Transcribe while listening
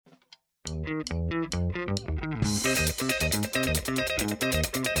Do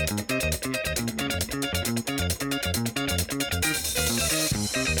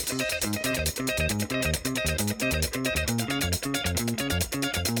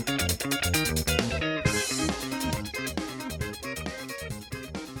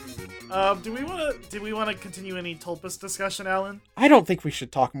we want to continue any Tulpas discussion, Alan? I don't think we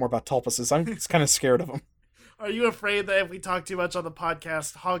should talk more about Tulpases. I'm just kind of scared of them. Are you afraid that if we talk too much on the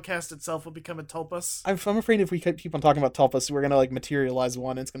podcast, Hogcast itself will become a Tulpas? I'm afraid if we keep on talking about Tulpas, we're gonna materialize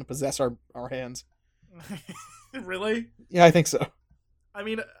one, and it's gonna possess our hands. Really? Yeah, I think so. I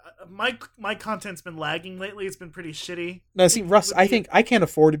mean, my content's been lagging lately. It's been pretty shitty. No, see, Russ, I think I can't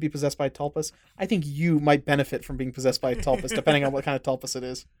afford to be possessed by a Tulpas. I think you might benefit from being possessed by a Tulpas, depending on what kind of Tulpas it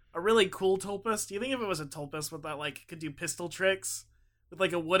is. A really cool Tulpas? Do you think if it was a Tulpas with that, could do pistol tricks?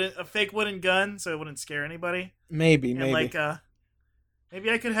 With, a fake wooden gun, so it wouldn't scare anybody? Maybe. Maybe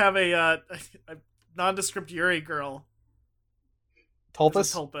I could have a nondescript Yuri girl.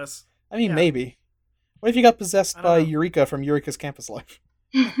 Tulpas? Tulpas. I mean, maybe. What if you got possessed by Eureka from Eureka's Campus Life?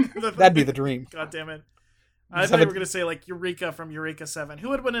 That'd be the dream. God damn it. I thought you were going to say, Eureka from Eureka 7. Who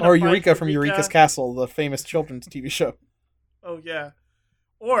would win in a Or fight? Eureka from Eureka's Castle, the famous children's TV show. Oh, yeah.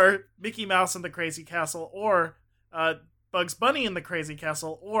 Or Mickey Mouse in the Crazy Castle, or Bugs Bunny in the Crazy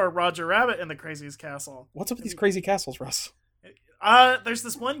Castle, or Roger Rabbit in the Crazy's Castle. What's up with these crazy castles, Russ? There's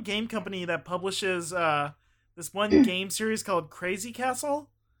this one game company that publishes this one game series called Crazy Castle,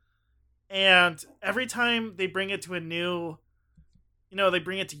 and every time they bring it to a new, they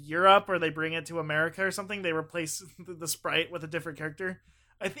bring it to Europe or they bring it to America or something, they replace the sprite with a different character.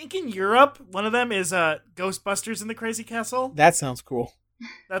 I think in Europe, one of them is Ghostbusters in the Crazy Castle. That sounds cool.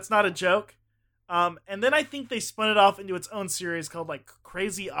 That's not a joke. And then I think they spun it off into its own series called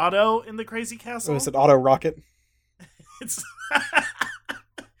Crazy Otto in the Crazy Castle. Oh, is it Auto Rocket? It's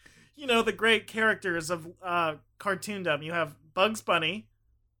the great characters of cartoondom. You have Bugs Bunny,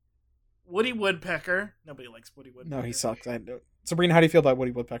 Woody Woodpecker. Nobody likes Woody Woodpecker. No, he sucks. Sabrina, how do you feel about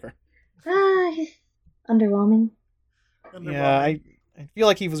Woody Woodpecker? He's underwhelming. Yeah, I feel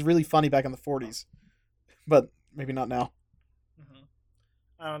like he was really funny back in the 40s, but maybe not now. Mm-hmm.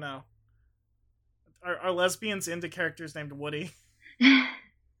 I don't know. Are lesbians into characters named Woody?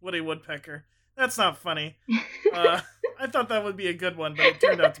 Woody Woodpecker. That's not funny. I thought that would be a good one, but it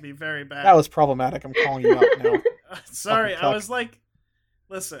turned out to be very bad. That was problematic. I'm calling you out now. Sorry, I was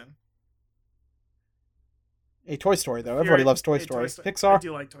listen. A Toy Story, though. Everybody loves Toy Story. Pixar? I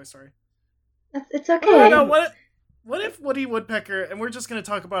do like Toy Story. It's okay. No, what if Woody Woodpecker, and we're just going to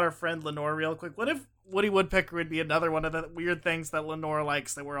talk about our friend Lenore real quick, what if Woody Woodpecker would be another one of the weird things that Lenore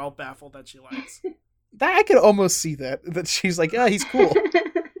likes that we're all baffled that she likes? That I could almost see that she's like, yeah, he's cool.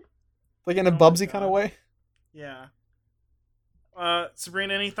 In a Bubsy kind of way. Yeah.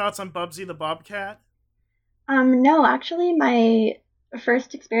 Sabrina, any thoughts on Bubsy the Bobcat? No, actually, my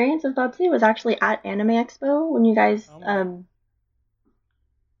first experience of Bubsy was actually at Anime Expo when you guys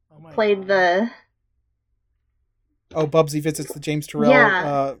played the... Oh, Bubsy visits the James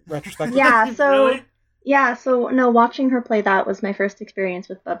Turrell retrospective? Yeah, so... Really? Yeah, so, no, watching her play that was my first experience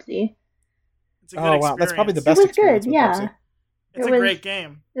with Bubsy. It's a good experience. Wow, that's probably the best experience with Bubsy. It's a great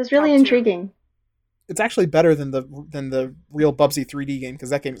game. It was really intriguing. It's actually better than the real Bubsy 3D game, because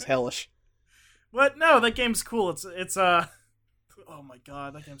that game is hellish. What? No, that game's cool. It's oh my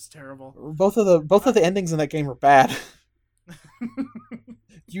god, that game's terrible. Both of the endings in that game are bad.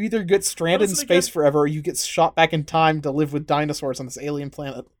 You either get stranded in space forever, or you get shot back in time to live with dinosaurs on this alien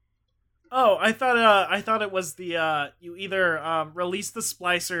planet. Oh, I thought it was the you either release the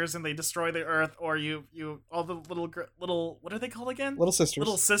splicers and they destroy the Earth, or you all the little what are they called again? Little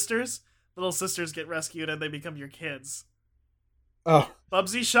sisters. Little sisters get rescued and they become your kids. Oh,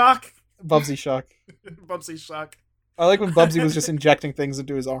 Bubsy Shock. Bubsy Shock. Bubsy Shock. I like when Bubsy was just injecting things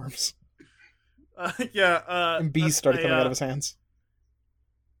into his arms. Yeah. And bees started coming out of his hands.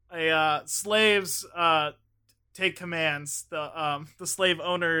 Slaves take commands. The slave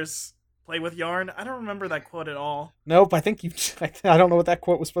owners play with yarn. I don't remember that quote at all. Nope, I think I don't know what that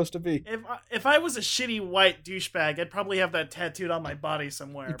quote was supposed to be. If I was a shitty white douchebag, I'd probably have that tattooed on my body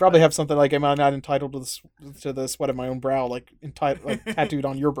somewhere. You'd probably have something like, "Am I not entitled to the sweat of my own brow?" Tattooed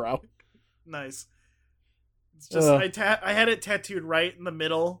on your brow. Nice. It's just I had it tattooed right in the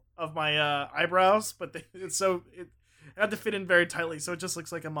middle of my eyebrows, but it had to fit in very tightly, so it just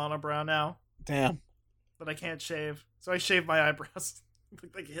looks like a monobrow now. Damn. But I can't shave, so I shave my eyebrows.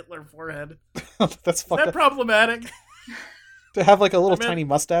 Look like a Hitler forehead. That's fucked Is that up. problematic? To have like a little tiny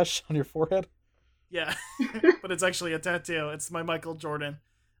mustache on your forehead? Yeah, but it's actually a tattoo. It's my Michael Jordan.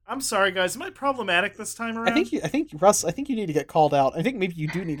 I'm sorry, guys. Am I problematic this time around? I think Russ. I think you need to get called out. I think maybe you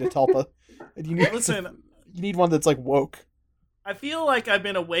do need a Tulpa. You need Listen, you need one that's like woke. I feel like I've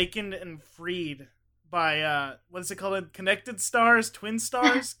been awakened and freed by what is it called? Connected Stars, Twin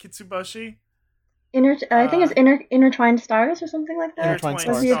Stars, Kitsuboshi. I think it's intertwined stars or something like that. Intertwined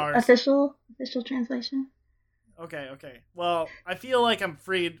Was Stars. the official translation? Okay. Well, I feel like I'm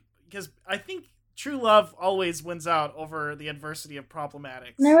freed because I think true love always wins out over the adversity of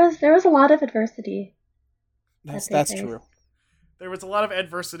problematics. There was a lot of adversity. That's faced. true. There was a lot of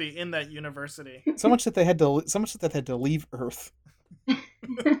adversity in that university. So much that they had to leave Earth. Hey,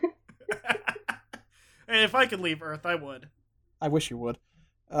 if I could leave Earth, I would. I wish you would.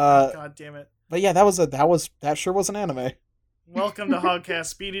 God damn it. But yeah, that sure was an anime. Welcome to Hogcast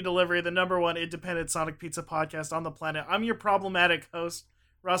Speedy Delivery, the #1 independent Sonic Pizza podcast on the planet. I'm your problematic host,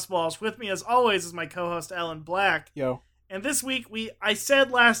 Russ Walsh. With me, as always, is my co-host, Alan Black. Yo. And this week, I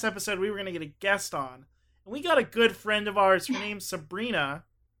said last episode we were going to get a guest on. And we got a good friend of ours. Her name's Sabrina.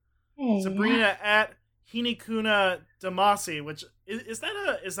 Hey. Sabrina at Hinikuna Damasi, which is that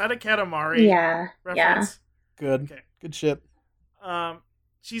a Katamari Yeah. reference? Good. Okay. Good shit.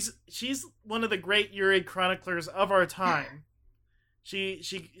 She's one of the great Yuri chroniclers of our time. She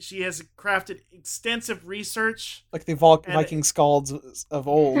has crafted extensive research. Like the Viking skalds of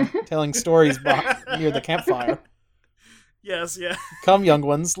old, telling stories near the campfire. Yes, yeah. Come, young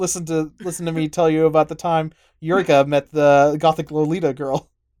ones, listen to me tell you about the time Yurika met the Gothic Lolita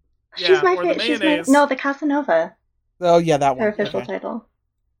girl. She's my or the favorite. mayonnaise. No, the Casanova. Oh yeah, that one. Her official Okay. title.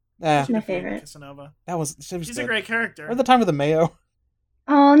 Eh, She's my favorite. Casanova. She's a great character. Or the time with the mayo.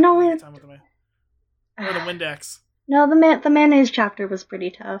 Oh no! The time with the or the Windex. No, the mayonnaise chapter was pretty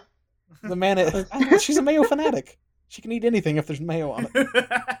tough. The mayonnaise. She's a mayo fanatic. She can eat anything if there's mayo on it.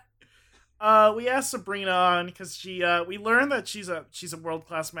 We asked Sabrina on because we learned that she's a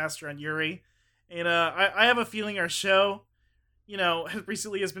world-class master on Yuri, and I have a feeling our show,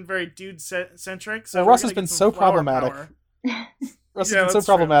 recently has been very dude-centric. So Russ has been so problematic. Russ has been so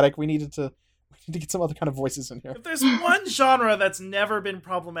problematic. We need to get some other kind of voices in here. If there's one genre that's never been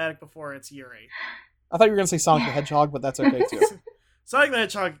problematic before, it's Yuri. I thought you were going to say Sonic the Hedgehog, but that's okay too. Sonic the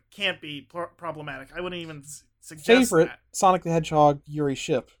Hedgehog can't be problematic. I wouldn't even suggest favorite that. Sonic the Hedgehog Yuri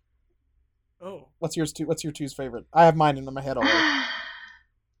ship. Oh, what's your two's favorite? I have mine in my head already.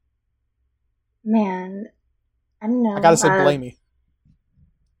 Man, I don't know. I gotta say, Blamey.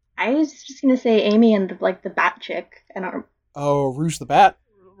 I was just gonna say Amy and the bat chick. I don't. Oh, Rouge the Bat.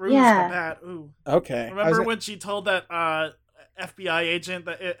 Rouge Yeah. the Bat. Ooh. Okay. Remember when she told that FBI agent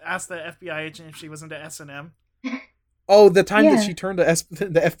asked the FBI agent if she was into S&M? Oh, the time Yeah. that she turned the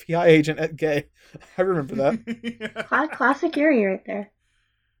FBI agent at gay. I remember that. Classic Yuri right there.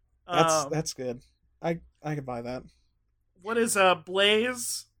 That's good. I could buy that. What is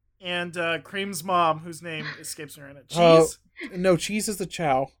Blaze and Cream's mom, whose name escapes me right now? Cheese? No, Cheese is the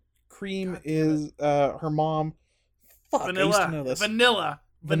Chow. Cream is her mom. Fuck, I used to know this. Vanilla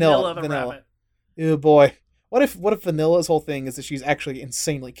the Vanilla. rabbit. Ew, boy. What if Vanilla's whole thing is that she's actually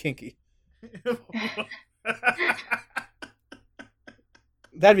insanely kinky?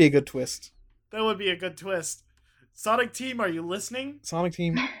 That'd be a good twist. That would be a good twist. Sonic Team, are you listening? Sonic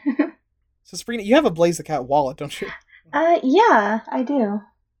Team. So Sabrina, you have a Blaze the Cat wallet, don't you? Yeah, I do.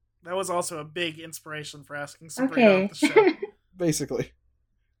 That was also a big inspiration for asking Sabrina on the show. Okay. Basically.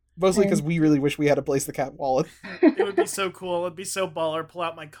 Mostly because we really wish we had a Blaze the Cat wallet. It would be so cool. It'd be so baller. Pull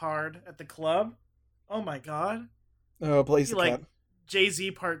out my card at the club. Oh my god. Oh, Blaze the Cat.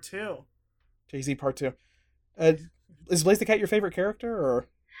 Jay-Z Part 2. Jay-Z Part 2. Is Blaze the Cat your favorite character, or?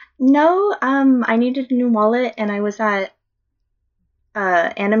 No, I needed a new wallet, and I was at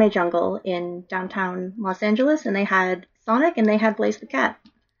Anime Jungle in downtown Los Angeles, and they had Sonic, and they had Blaze the Cat.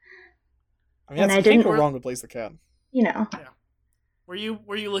 I mean, And you can't go wrong with Blaze the Cat. You know. Yeah.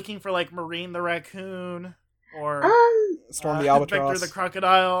 Were you looking for like Marine the Raccoon or Storm the Albatross? Victor the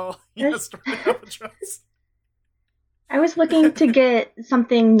Crocodile? Yeah, Storm the Albatross. I was looking to get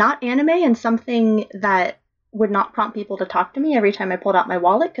something not anime and something that would not prompt people to talk to me every time I pulled out my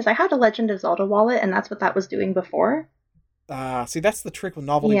wallet, because I had a Legend of Zelda wallet, and that's what that was doing before. See, that's the trick with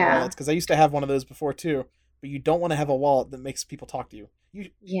novelty wallets, because I used to have one of those before too, but you don't want to have a wallet that makes people talk to you.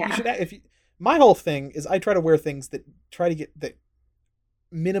 You should, my whole thing is I try to wear things that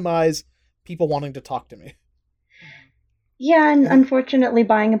minimize people wanting to talk to me. Yeah, and unfortunately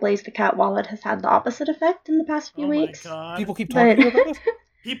buying a Blaze the Cat wallet has had the opposite effect in the past few weeks. My God. People keep talking to you about it?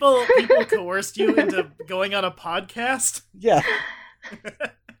 People coerced you into going on a podcast? Yeah.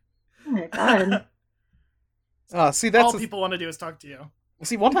 Oh my God. See, that's all people want to do is talk to you.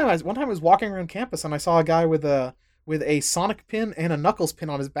 See, one time I was walking around campus and I saw a guy with a with a Sonic pin and a Knuckles pin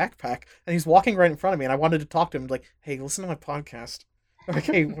on his backpack, and he's walking right in front of me, and I wanted to talk to him, like, hey, listen to my podcast. Like,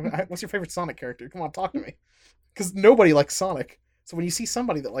 hey, what's your favorite Sonic character? Come on, talk to me. Because nobody likes Sonic. So when you see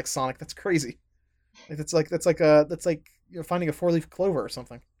somebody that likes Sonic, that's crazy. That's like finding a 4-leaf clover or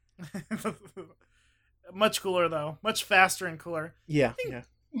something. Much cooler though, much faster and cooler. Yeah,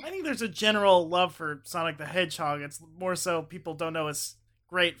 I think there's a general love for Sonic the Hedgehog. It's more so people don't know his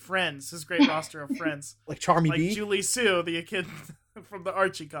great friends, his great roster of friends, like Charmy like B, Julie Sue, the kid from the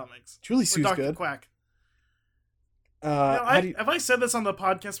Archie comics. Julie Sue's Dr. good. Quack. Have I said this on the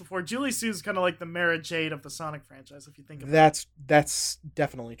podcast before? Julie Sue's kind of like the Mara Jade of the Sonic franchise, if you think about it. That's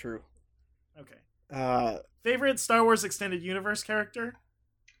definitely true. Okay. Favorite Star Wars Extended Universe character?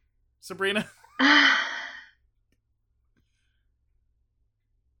 Sabrina?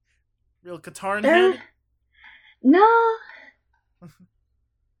 Real Katarn head? No.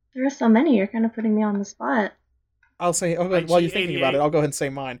 There are so many. You're kind of putting me on the spot. I'll say, while you're thinking about it, I'll go ahead and say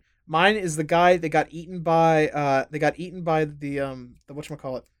mine. Mine is the guy that got eaten by the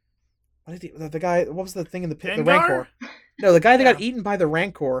whatchamacallit. The guy, what was the thing in the pit? Dengar? The Rancor. No, the guy that got eaten by the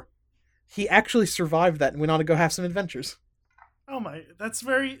Rancor. He actually survived that and went on to go have some adventures. Oh my, that's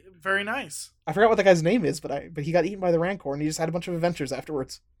very, very nice. I forgot what the guy's name is, but he got eaten by the Rancor and he just had a bunch of adventures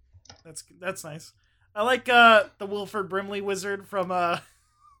afterwards. That's nice. I like the Wilford Brimley wizard from the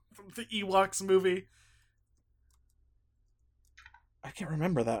Ewoks movie. I can't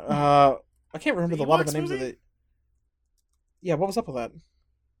remember that. I can't remember a lot of the names movie? of it. Yeah, what was up with that?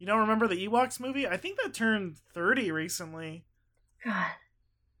 You don't remember the Ewoks movie? I think that turned 30 recently. God.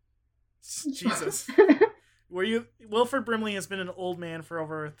 Jesus. Wilford Brimley has been an old man for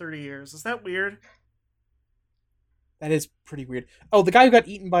over 30 years. Is that weird? That is pretty weird. Oh, the guy who got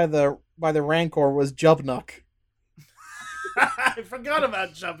eaten by the Rancor was Jubnuk. I forgot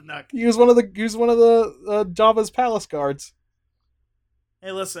about Jubnuk. He was one of the Jabba's palace guards.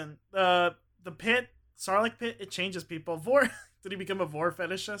 Hey, listen, the pit, Sarlacc pit, it changes people. Did he become a vor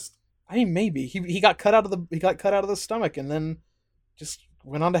fetishist? I mean, maybe he got cut out of the stomach and then just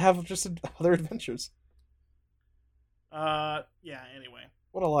went on to have just other adventures. Yeah. Anyway,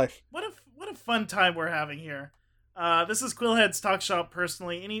 what a life! What a fun time we're having here. This is Quillhead's Talk Shop.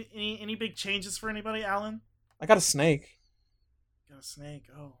 Personally, any big changes for anybody, Alan? I got a snake. Got a snake?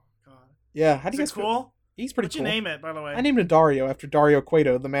 Oh God. Yeah. How do you guys cool? He's pretty What'd cool. you name it, by the way? I named it Dario after Dario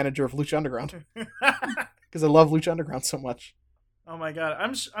Cueto, the manager of Lucha Underground, because I love Lucha Underground so much. Oh my God,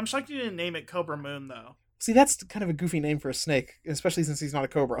 I'm shocked you didn't name it Cobra Moon though. See, that's kind of a goofy name for a snake, especially since he's not a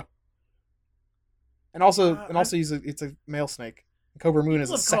cobra. And also, it's a male snake. Cobra Moon is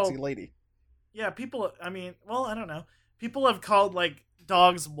a sexy lady. Yeah, people. I mean, well, I don't know. People have called like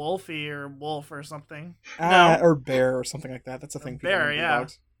dogs Wolfie or Wolf or something. Or Bear or something like that. That's a thing. Bear, yeah.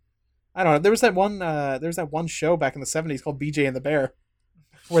 Dogs. I don't know. There was that one show back in the 70s called BJ and the Bear,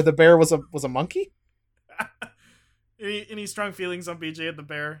 where the bear was a monkey. Any strong feelings on BJ and the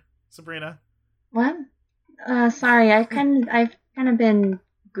Bear, Sabrina? What? Sorry, I've kind of been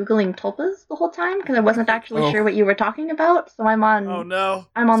Googling tulpas the whole time because I wasn't actually sure what you were talking about. So I'm on. Oh no!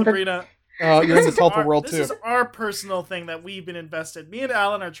 I'm on Sabrina. You're in the tulpa world too. This is our personal thing that we've been invested. Me and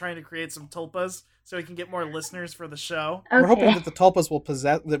Alan are trying to create some tulpas so we can get more listeners for the show. Okay. We're hoping that the tulpas will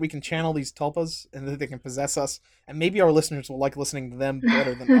that we can channel these tulpas and that they can possess us, and maybe our listeners will like listening to them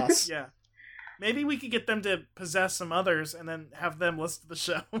better than us. Yeah. Maybe we could get them to possess some others and then have them listen to the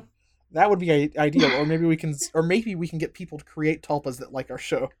show. That would be ideal, or maybe we can get people to create tulpas that like our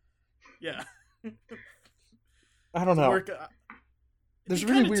show. Yeah. I don't know. There's a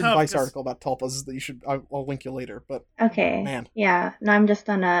really weird Vice article about tulpas that I'll link you later, but okay. Man. Yeah. No, I'm just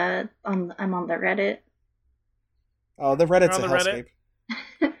I'm on the Reddit. Oh, the Reddit's a hellscape.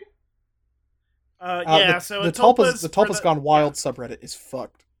 So the tulpas gone wild subreddit is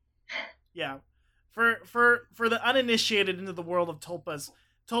fucked. Yeah. For the uninitiated into the world of tulpas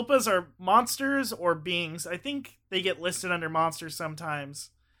are monsters or beings. I think they get listed under monsters sometimes.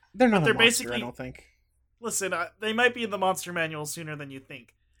 They're not a monster, I don't think. Listen, they might be in the monster manual sooner than you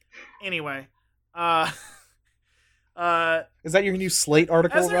think. Anyway, is that your new Slate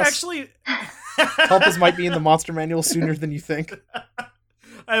article, Russ? Actually, tulpas might be in the monster manual sooner than you think.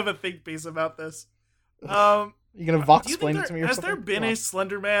 I have a think piece about this. You gonna vox explain it to me or something? Has there been a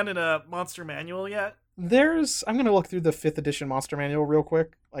Slender Man in a monster manual yet? I'm gonna look through the 5th edition monster manual real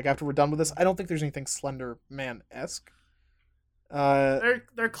quick, like after we're done with this. I don't think there's anything Slender Man-esque.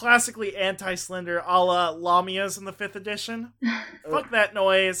 They're classically anti-Slender, a la Lamia's in the 5th edition. Fuck that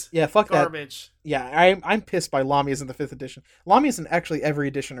noise. Yeah, fuck garbage. That. Yeah, I'm pissed by Lamia's in the 5th edition. Lamia's in actually every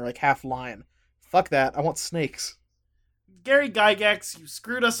edition are like half lion. Fuck that. I want snakes. Gary Gygax, you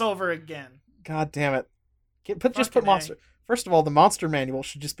screwed us over again. God damn it. Just put Fucking A. monster. First of all, the monster manual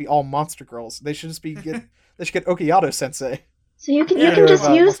should just be all monster girls. They should just be they should get Okiato Sensei. So you can Yeah, you can just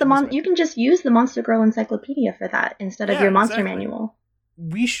about use Monster you can just use the Monster Girl Encyclopedia for that instead of Yeah, your monster exactly. manual.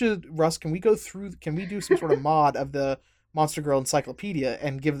 We should, Russ. Can we go through? Can we do some sort of mod of the Monster Girl Encyclopedia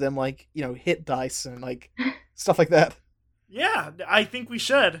and give them like hit dice and like stuff like that? Yeah, I think we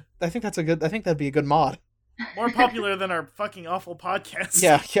should. I think that'd be a good mod. More popular than our fucking awful podcast.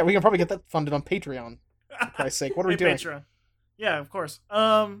 Yeah, we can probably get that funded on Patreon. For Christ's sake, what are we Hey, doing? Patreon. Yeah, of course.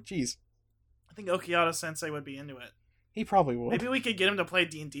 Jeez, I think Okiato Sensei would be into it. he probably would. Maybe we could get him to play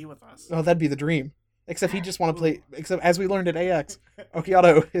D&D with us. Oh, that'd be the dream. Except he just want to play. Except as we learned at AX,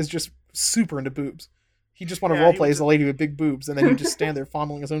 Okiato is just super into boobs. He just want to Yeah, he roleplay would as a lady with big boobs, and then he just stand there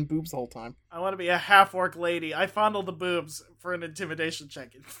fondling his own boobs the whole time. I want to be a half-orc lady. I fondle the boobs for an intimidation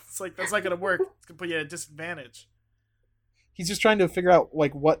check. It's like, that's not going to work. It's going to put you at a disadvantage. He's just trying to figure out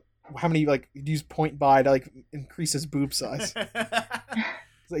like how many like use point buy to like increase his boob size.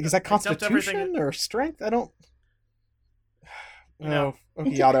 Like, is that I dumped constitution everything- or strength? I don't. You know, Oh,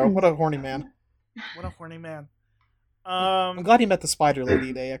 It's Okiato, a- what a horny man. What a horny man. I'm glad he met the spider lady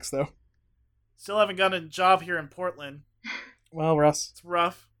at AX though. Still haven't gotten a job here in Portland. Well, Russ, It's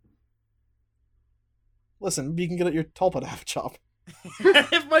rough. listen, you can get your Tulpa to have a job.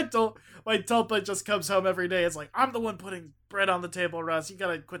 If my Tulpa just comes home every day, it's like, I'm the one putting bread on the table, Russ. You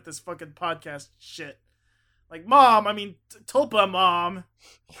gotta quit this fucking podcast shit. Like, Mom, I mean, Tulpa Mom.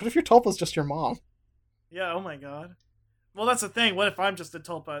 What if your Tulpa's just your mom? Yeah, oh my god. Well, that's the thing. What if I'm just a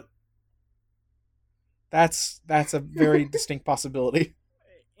Tulpa? That's a very distinct possibility.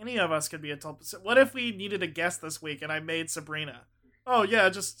 Any of us could be a Tulpa. So what if we needed a guest this week and I made Sabrina? Oh, yeah,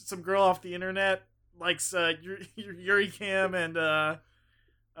 just some girl off the internet, likes Yuri Cam and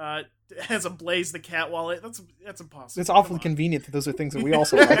has a Blaze the Cat wallet. That's impossible. It's awfully Come on. convenient that those are things that we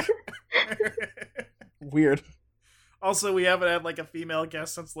also like. Weird. Also, we haven't had like a female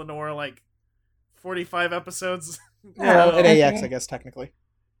guest since Lenore, like 45 episodes. Well, at okay. AX, I guess technically.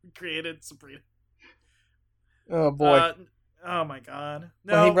 Created Sabrina. Oh boy. Oh my god.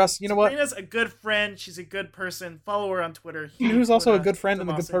 No, Well, hey Russ, you know what? Sabrina's a good friend. She's a good person. Follow her on Twitter. You know who's also a Luna good friend and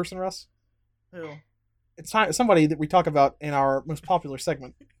a good Tomasi. person, Russ? Who? It's somebody that we talk about in our most popular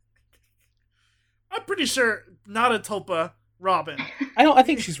segment. I'm pretty sure not a Tulpa. Robin. I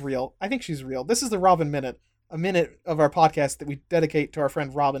think she's real. This is the Robin Minute, a minute of our podcast that we dedicate to our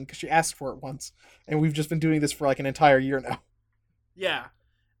friend Robin because she asked for it once, and we've just been doing this for like an entire year now. Yeah.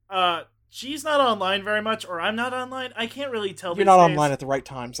 She's not online very much, or I'm not online. I can't really tell. You're these not days. online at the right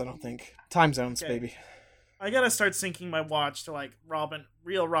times, I don't think. Time zones, Okay. baby. I gotta start syncing my watch to like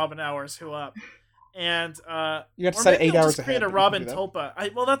real Robin hours. Who up? And You have to or set maybe 8 I'll hours just ahead. create a but you can Robin do that.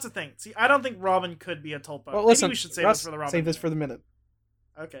 Tulpa. Well, that's the thing. See, I don't think Robin could be a Tulpa. Well, listen, Maybe we should save Russ, this for the Robin. save this minute. for the minute.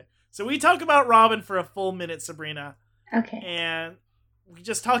 Okay. So we talk about Robin for a full minute, Sabrina, Okay. and we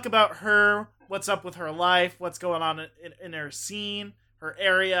just talk about her, what's up with her life, what's going on in her scene, her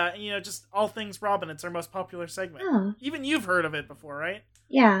area, and just all things Robin. It's our most popular segment. Oh, Even you've heard of it before, right?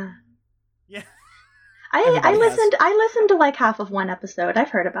 yeah. Yeah. I Everybody has. listened to like half of one episode. I've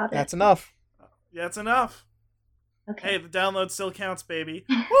heard about it. That's enough. Yeah, it's enough. Okay. Hey, the download still counts, baby.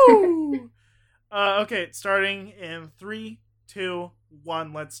 Woo! Okay, starting in 3, 2,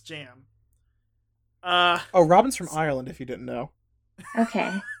 1, let's jam. Oh, Robin's from Ireland, if you didn't know.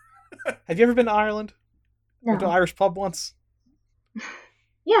 Okay. Have you ever been to Ireland? Went to an No. Irish pub once?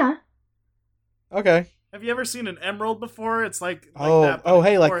 Yeah. Okay. Have you ever seen an emerald before? It's like Oh, that, but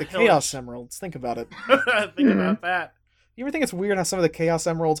hey, like more the hillish. Chaos Emeralds. Think about it. Think about that. You ever think it's weird how some of the Chaos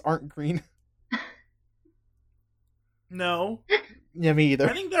Emeralds aren't green? No. Yeah, me I either.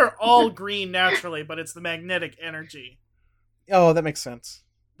 think they're all green naturally, but it's the magnetic energy Oh, that makes sense.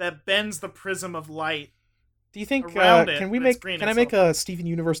 that bends the prism of light. Do you think Around it, can we but it's make green can I make itself. a Steven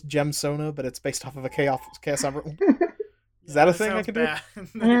Universe Gem Sona, but it's based off of a Chaos Emerald? Is Yeah, that a thing I sounds can do? bad.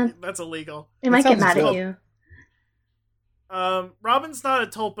 Yeah. That's illegal. They might get sounds mad good. at you. Robin's not a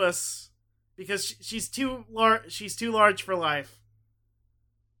tulpus because she's too large. She's too large for life.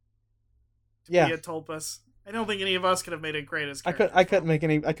 To Yeah. be a tulpus. I don't think any of us could have made it great as I characters.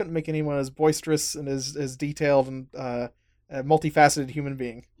 couldn't make anyone as boisterous and as detailed and a multifaceted human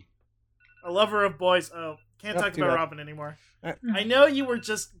being. A lover of boys. Oh, can't Yep, talk too about bad. Robin anymore. Uh, I know you were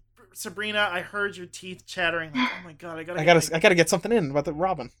just Sabrina. I heard your teeth chattering. Like, oh my god, I I gotta get something in about the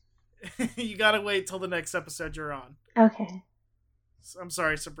Robin. You gotta wait till the next episode you're on. Okay. I'm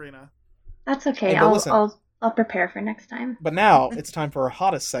sorry, Sabrina. That's okay. Hey, but listen. I'll prepare for next time. But now it's time for our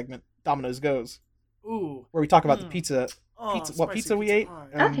hottest segment, Domino's Goes, Ooh. where we talk about the Mm. pizza, Oh, what spicy pizza we ate, pie.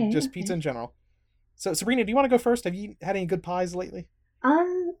 and Okay, just okay. pizza in general. So Sabrina, do you want to go first? Have you had any good pies lately?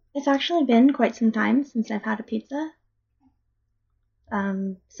 It's actually been quite some time since I've had a pizza.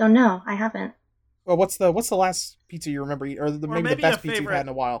 So no, I haven't. Well, what's the last pizza you remember eating, or maybe the maybe best a pizza you've favorite. had in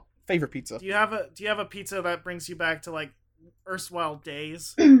a while? Favorite pizza? Do you have a pizza that brings you back to like erstwhile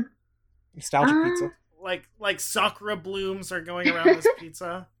days? Nostalgic pizza. Like sakura blooms are going around this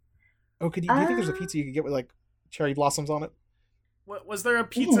pizza. Oh, do you think there's a pizza you could get with like cherry blossoms on it? What was there a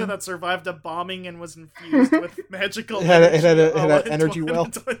pizza that survived a bombing and was infused with magical? It had energy? an energy well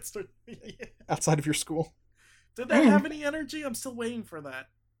Yeah. outside of your school. Did that have any energy? I'm still waiting for that.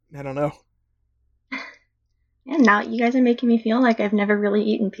 I don't know. And now you guys are making me feel like I've never really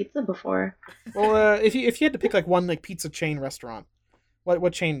eaten pizza before. Well, if you had to pick like one like pizza chain restaurant,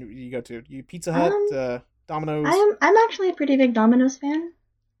 what chain do you go to? You Pizza Hut, Domino's? I'm actually a pretty big Domino's fan.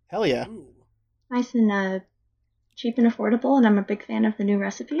 Hell yeah! Ooh. Nice and cheap and affordable, and I'm a big fan of the new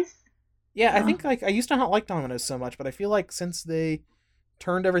recipes. Yeah, I think like I used to not like Domino's so much, but I feel like since they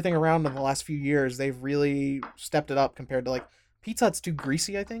turned everything around in the last few years, they've really stepped it up compared to like Pizza Hut's too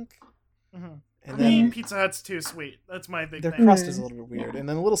greasy, I think. Mm-hmm. And I then mean, Pizza Hut's too sweet. That's my big their thing. crust is a little bit weird, and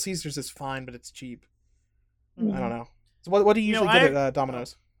then Little Caesars is fine, but it's cheap. I don't know. So what do you usually get at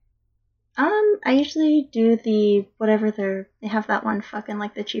Domino's? I usually do the whatever they have that one fucking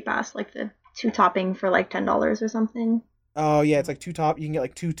like the cheap ass like the 2 topping for like $10 or something. Oh yeah, it's like you can get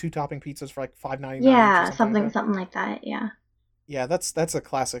like two topping pizzas for like $5.99. Yeah, something like that. Yeah. Yeah, that's a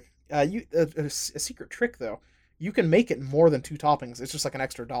classic. A secret trick though, you can make it more than 2 toppings. It's just like an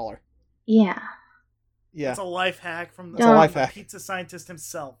extra $1. Yeah. Yeah, It's a life hack from That's a life the hack. pizza scientist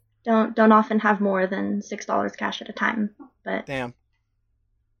himself. Don't often have more than $6 cash at a time, but damn.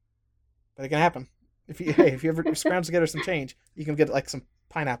 But it can happen. If you ever scrounge together some change, you can get like some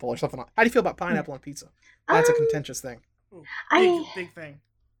pineapple or something. How do you feel about pineapple on pizza? That's a contentious thing. Ooh, I- big thing.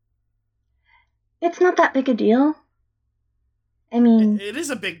 it's not that big a deal. I mean, It is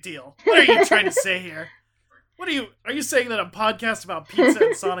a big deal. What are you trying to say here? Are you saying that a podcast about pizza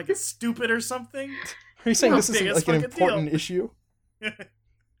and Sonic is stupid or something? Are you saying Well, this is big as like an fucking deal. important issue?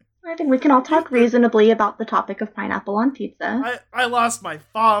 I think we can all talk reasonably about the topic of pineapple on pizza. I lost my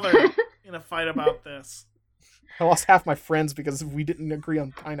father in a fight about this. I lost half my friends because we didn't agree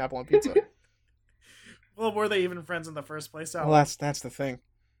on pineapple on pizza. Well, were they even friends in the first place? Well, that's the thing.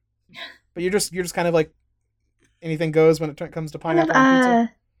 But you're just kind of like anything goes when it comes to pineapple on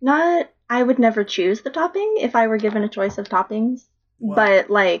pizza. I would never choose the topping if I were given a choice of toppings. What? But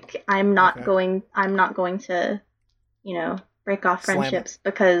like I'm not Okay. going to, break off Slam it. friendships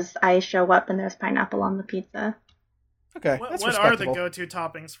because I show up and there's pineapple on the pizza. Okay, What that's are the respectable. go-to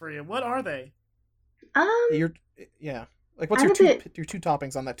toppings for you? What are they? Yeah. Like what's I'm your a your 2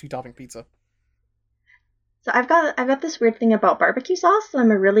 toppings on that 2 topping pizza? So I've got this weird thing about barbecue sauce. So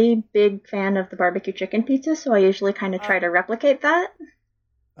I'm a really big fan of the barbecue chicken pizza, so I usually kind of try to replicate that.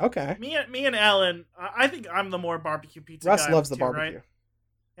 Okay. Me and Alan, I think I'm the more barbecue pizza Russ guy loves of the two, barbecue. right?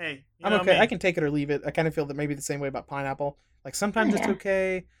 Hey, you I'm know okay. me. I can take it or leave it. I kind of feel that maybe the same way about pineapple. Like sometimes it's Yeah.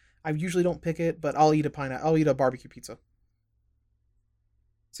 okay. I usually don't pick it, but I'll eat a barbecue pizza.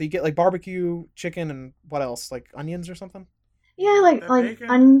 So you get like barbecue chicken and what else? Like onions or something? Yeah, like That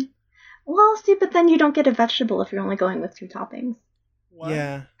bacon? well, see, but then you don't get a vegetable if you're only going with 2 toppings. What?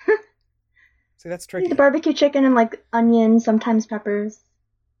 Yeah. See, that's You tricky. need the barbecue chicken and like onions, sometimes peppers.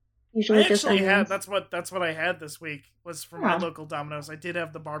 Usually I just actually onions. had that's what I had this week was from my Oh. local Domino's. I did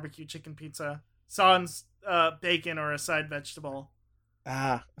have the barbecue chicken pizza, sans bacon or a side vegetable.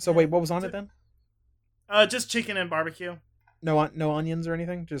 So wait, what was on it then? Just chicken and barbecue. No onions or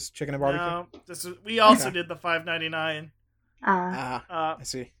anything? Just chicken and barbecue? No, we also Okay. did the $5.99. I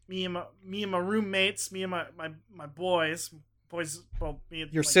see. Me and my roommates, me and my boys, well, me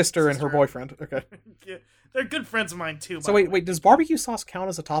and Your like, sister and her boyfriend. Okay. Yeah, they're good friends of mine too. So by the way. wait, does barbecue sauce count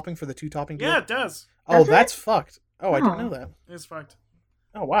as a topping for the 2 topping deal? Yeah, it does. Oh, Does it? that's fucked. Oh, I didn't Oh. know that. It's fucked.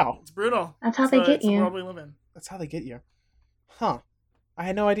 Oh, wow. It's brutal. That's how It's they the- get it's the you. world we live in. That's how they get you. Huh. I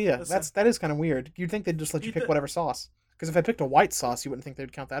had no idea. Listen. That is kind of weird. You'd think they'd just let you Eat pick the- whatever sauce. Because if I picked a white sauce, you wouldn't think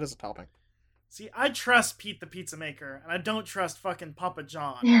they'd count that as a topping. See, I trust Pete the Pizza Maker, and I don't trust fucking Papa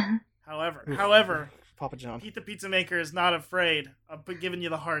John. Yeah. However, Papa John. Pete the Pizza Maker is not afraid of giving you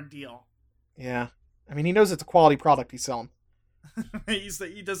the hard deal. Yeah. I mean, he knows it's a quality product he's selling.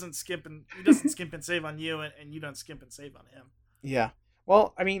 He doesn't skimp and save on you, and you don't skimp and save on him. Yeah.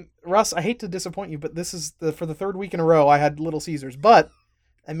 Well, I mean, Russ, I hate to disappoint you, but this is for the 3rd week in a row I had Little Caesars, but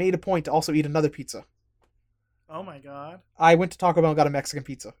I made a point to also eat another pizza. Oh my god. I went to Taco Bell and got a Mexican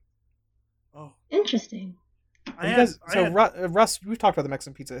pizza. Oh, Interesting. Russ, we've talked about the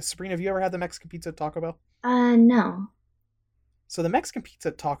Mexican pizza. Sabrina, have you ever had the Mexican pizza at Taco Bell? No. So the Mexican pizza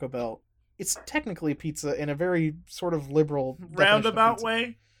at Taco Bell, it's technically a pizza in a very sort of liberal definition of roundabout pizza.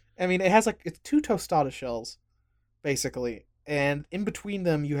 way. I mean, it has like it's two tostada shells, basically, and in between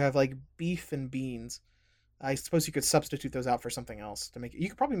them you have like beef and beans. I suppose you could substitute those out for something else to make it. You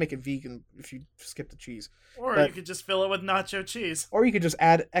could probably make it vegan if you skip the cheese, Or but- you could just fill it with nacho cheese. or you could just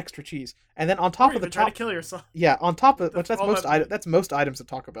add extra cheese, and then on Or top you of the could try to top, kill yourself. yeah, on top of The which that's all most that- that's most items at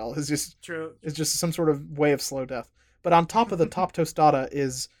Taco Bell is True. just some sort of way of slow death. But on top of the top tostada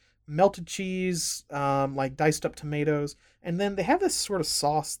is melted cheese, like diced up tomatoes, and then they have this sort of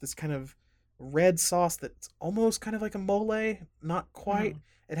sauce, this kind of red sauce that's almost kind of like a mole, not quite.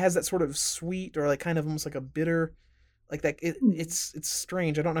 It has that sort of sweet or like kind of almost like a bitter, like that. It's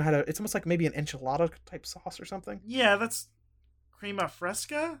strange. I don't know how to. It's almost like maybe an enchilada type sauce or something. Yeah, that's crema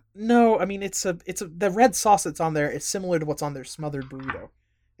fresca. No, I mean it's a the red sauce that's on there is similar to what's on their smothered burrito,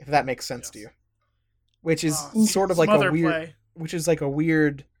 if that makes sense to Yes. you. Which is Oh, sort of like a smother weird, play. which is like a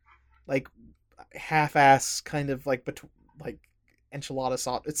weird, like half-ass kind of like like enchilada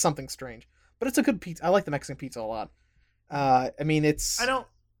sauce. It's something strange, but it's a good pizza. I like the Mexican pizza a lot. I mean, it's I don't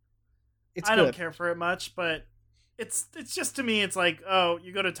good. don't care for it much, but it's just to me it's like, oh,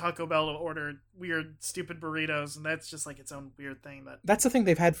 you go to Taco Bell to order weird stupid burritos, and that's just like its own weird thing that That's the thing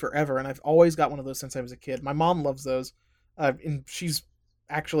they've had forever, and I've always got one of those since I was a kid. My mom loves those, and she's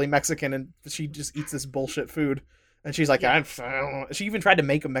actually Mexican, and she just eats this bullshit food. And she's like, Yeah. I don't know. She even tried to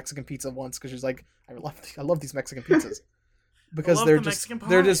make a Mexican pizza once because she's like, I love these Mexican pizzas because love they're the just Mexican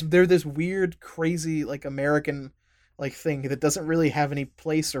they're pie. just they're this weird, crazy like American like thing that doesn't really have any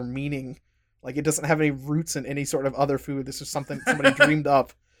place or meaning. Like it doesn't have any roots in any sort of other food. This is something somebody dreamed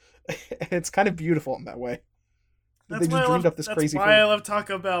up, and it's kind of beautiful in that way. that's They why just I dreamed love up this that's crazy why food. I love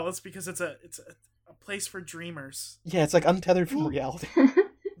Taco Bell. It's because it's a place for dreamers. Yeah, it's like untethered from reality.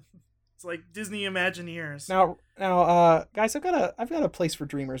 It's like Disney Imagineers. Now, guys, I've got a place for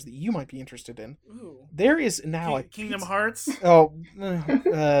dreamers that you might be interested in. Ooh. There is now a Kingdom pizza- Hearts Oh,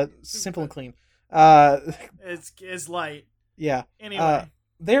 simple and clean. is light. Yeah. Anyway,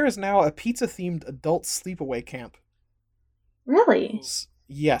 There is now a pizza-themed adult sleepaway camp. Really?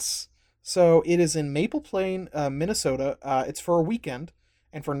 Yes. So it is in Maple Plain, Minnesota. It's for a weekend,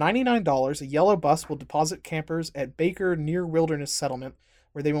 and for $99, a yellow bus will deposit campers at Baker Near Wilderness Settlement,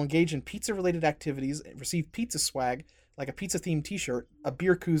 where they will engage in pizza-related activities and receive pizza swag, like a pizza-themed t-shirt, a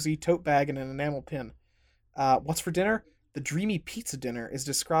beer koozie, tote bag, and an enamel pin. What's for dinner? The Dreamy Pizza Dinner is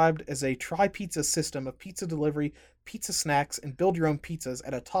described as a tri-pizza system of pizza delivery, pizza snacks, and build-your-own pizzas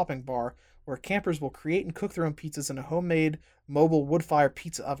at a topping bar, where campers will create and cook their own pizzas in a homemade mobile wood-fire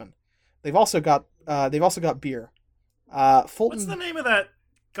pizza oven. They've also got beer. Fulton. what's the name of that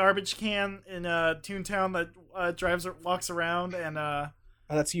garbage can in Toontown that walks around and Oh,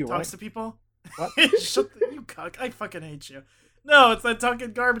 that's you, right? talks to people? What? You cuck! I fucking hate you. No, it's that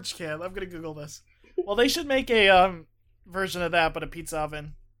talking garbage can. I'm gonna Google this. Well, they should make a version of that, but a pizza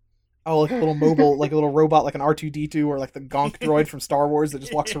oven. Oh, like a little mobile, like a little robot, like an R2-D2 or like the Gonk droid from Star Wars that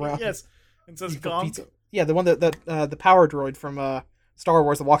just walks around. Yes, and says You put Gonk. pizza. Yeah, the one that the power droid from Star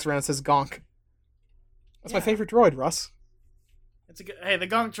Wars that walks around and says Gonk. That's my Yeah. favorite droid, Russ. It's a good. Hey, the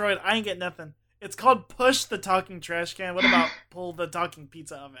Gonk droid. I ain't get nothing. It's called Push the Talking Trash Can. What about Pull the Talking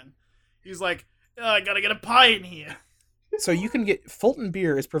Pizza Oven? He's like, oh, I gotta get a pie in here. So you can get Fulton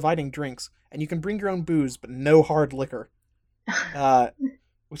Beer is providing drinks, and you can bring your own booze, but no hard liquor,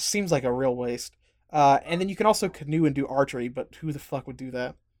 which seems like a real waste. And then you can also canoe and do archery, but who the fuck would do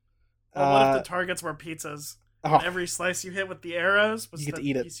that? Well, what if the targets were pizzas? Oh, And every slice you hit with the arrows was You get the to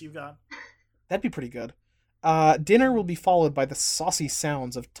eat it. piece you got. that'd be pretty good. Dinner will be followed by the saucy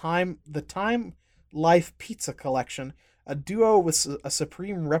sounds of the Time Life Pizza Collection, a duo with a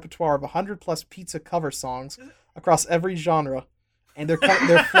supreme repertoire of 100+ pizza cover songs across every genre, and they're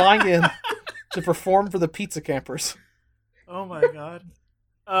flying in to perform for the pizza campers. Oh my god.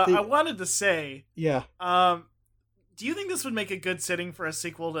 The- I wanted to say, Yeah. do you think this would make a good setting for a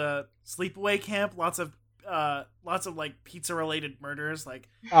sequel to Sleepaway Camp? Lots of like pizza related murders, like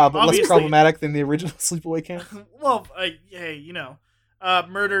But less Obviously- problematic than the original Sleepaway Camp. well, hey,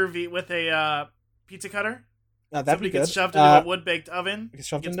 murder with a pizza cutter. That'd Somebody be good. gets shoved into a wood baked oven. Gets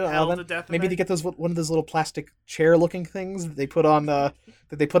shoved gets into an paddled oven. to death in Maybe there. they get one of those little plastic chair looking things that they put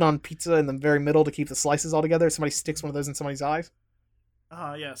on pizza in the very middle to keep the slices all together. Somebody sticks one of those in somebody's eyes.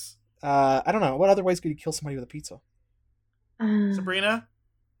 Yes. I don't know. What other ways could you kill somebody with a pizza? Sabrina?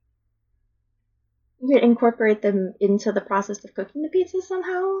 You could incorporate them into the process of cooking the pizza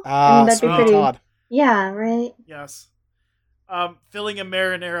somehow. Sweet pretty- Todd. Yeah, right. Yes. Filling a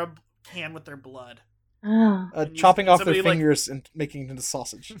marinara can with their blood. Oh. And Chopping off their somebody, like- fingers and making it into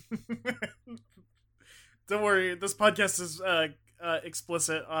sausage. Don't worry, this podcast is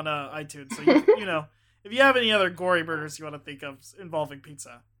explicit on iTunes, so you know if you have any other gory murders you want to think of involving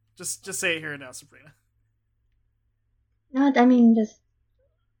pizza, Just say it here now, Sabrina. No, I mean just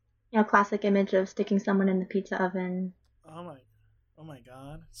classic image of sticking someone in the pizza oven. Oh my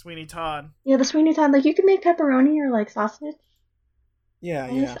God, Sweeney Todd. Yeah, the Sweeney Todd. Like you can make pepperoni or like sausage. Yeah.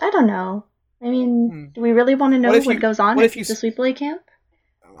 I don't know. I mean, do we really want to know what goes on at the Sweet Boy camp?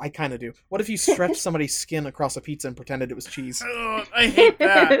 I kind of do. What if you stretched somebody's skin across a pizza and pretended it was cheese? Oh, I hate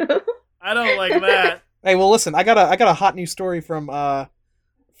that. I don't like that. Hey, well, listen. I got a hot news story from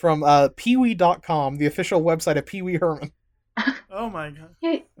Peewee.com, the official website of Pee Wee Herman. Oh my God.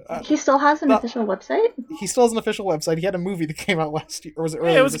 He still has an official website? He still has an official website. He had a movie that came out last year, or was it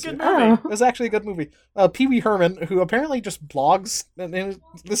earlier? Yeah, it was a good movie. Oh. It was actually a good movie. Pee Wee Herman, who apparently just blogs, and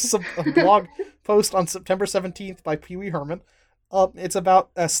this is a blog post on September 17th by Pee Wee Herman. It's about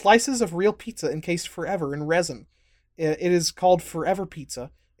slices of real pizza encased forever in resin. It is called Forever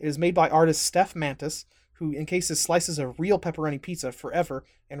Pizza. It is made by artist Steph Mantis, who encases slices of real pepperoni pizza forever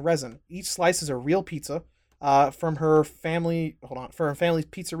in resin. Each slice is a real pizza from her family's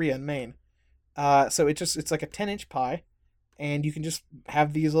pizzeria in Maine. So it's like a 10-inch pie, and you can just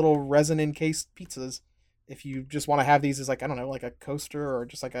have these little resin encased pizzas if you just want to have these as like, I don't know, like a coaster or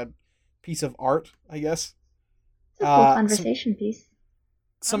just like a piece of art, I guess. It's a cool conversation piece.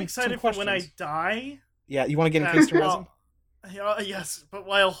 I'm excited for when I die. Yeah, you want to get encased in resin? Yes, but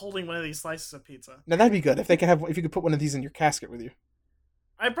while holding one of these slices of pizza. Now that'd be good if you could put one of these in your casket with you.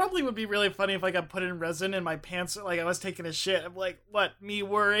 I probably would be really funny if I got put in resin and my pants, like I was taking a shit. I'm like, what? Me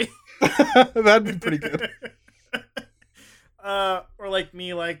worry? That'd be pretty good. Or like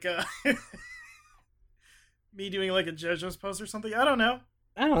me, me doing like a JoJo's pose or something. I don't know.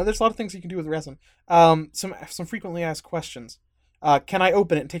 There's a lot of things you can do with resin. Some frequently asked questions. Can I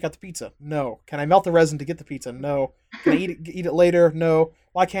open it and take out the pizza? No. Can I melt the resin to get the pizza? No. Can I eat it later? No.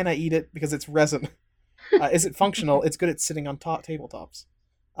 Why can't I eat it? Because it's resin. Is it functional? It's good at sitting on tabletops.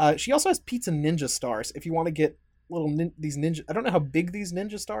 She also has pizza ninja stars. If you want to get these ninja, I don't know how big these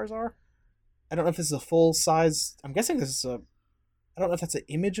ninja stars are. I don't know if this is a full size. I'm guessing this is I don't know if that's an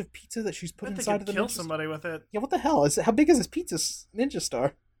image of pizza that she's put inside of the. Kill somebody with it. Yeah, what the hell is it? How big is this pizza ninja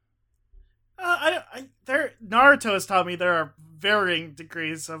star? Naruto has taught me there are varying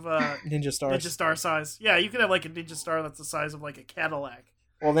degrees of ninja stars. Ninja star size. Yeah, you could have like a ninja star that's the size of like a Cadillac.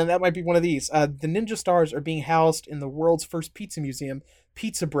 Well, then that might be one of these. The ninja stars are being housed in the world's first pizza museum,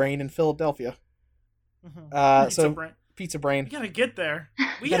 Pizza Brain in Philadelphia. Mm-hmm. Pizza Brain. We gotta get there.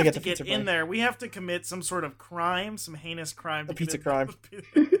 We have to get in there. We have to commit some sort of crime, some heinous crime. A pizza crime.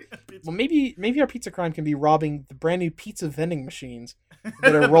 Well, maybe our pizza crime can be robbing the brand new pizza vending machines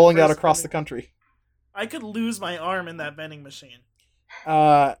that are rolling out across the country. I could lose my arm in that vending machine.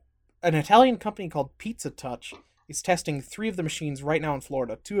 An Italian company called Pizza Touch is testing 3 of the machines right now in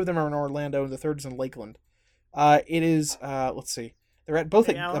Florida. 2 of them are in Orlando, and the third is in Lakeland. It is, let's see. They're at both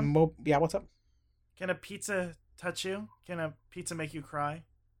yeah, what's up? Can a pizza touch you? Can a pizza make you cry?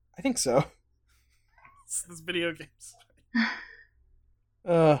 I think so. It's video games.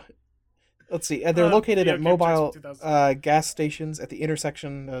 Let's see. They're located at mobile gas stations at the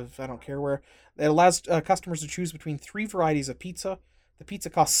intersection of I don't care where. It allows customers to choose between 3 varieties of pizza. The pizza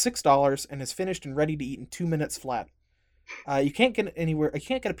costs $6 and is finished and ready to eat in 2 minutes flat. You can't get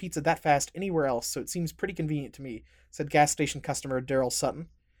a pizza that fast anywhere else, so it seems pretty convenient to me," said gas station customer Daryl Sutton.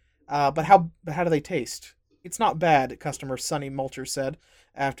 But how do they taste? "It's not bad," customer Sonny Mulcher said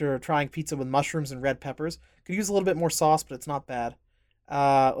after trying pizza with mushrooms and red peppers. "Could use a little bit more sauce, but it's not bad."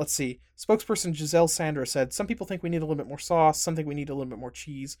 Let's see. Spokesperson Giselle Sandra said, "Some people think we need a little bit more sauce. Some think we need a little bit more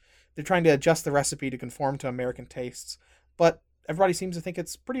cheese. They're trying to adjust the recipe to conform to American tastes. But everybody seems to think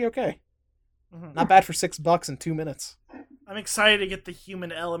it's pretty okay. Mm-hmm. Not bad for $6 in 2 minutes." I'm excited to get the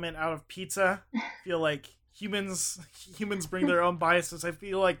human element out of pizza. I feel like humans bring their own biases. I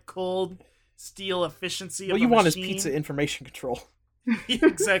feel like cold steel efficiency of what you want is pizza information control.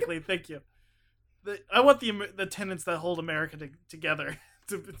 Exactly. Thank you. I want the tenets that hold America together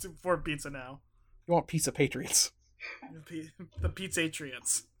to form pizza now. You want pizza patriots. The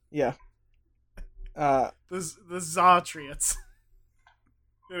pizzatriots. Yeah. The Zatriots.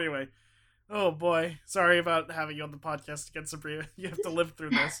 Anyway. Oh boy. Sorry about having you on the podcast again, Sabrina. You have to live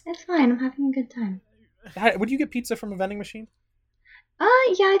through this. It's fine. I'm having a good time. Would you get pizza from a vending machine?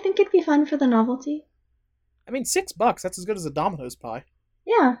 Yeah, I think it'd be fun for the novelty. I mean, $6, that's as good as a Domino's pie.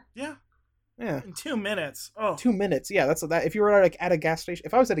 Yeah. Yeah. Yeah. In 2 minutes. Oh. 2 minutes. Yeah, that's that. If you were like at a gas station,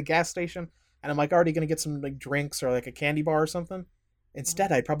 if I was at a gas station and I'm like already gonna get some like drinks or like a candy bar or something,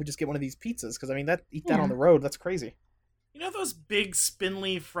 instead I'd probably just get one of these pizzas because I mean that on the road, that's crazy. You know those big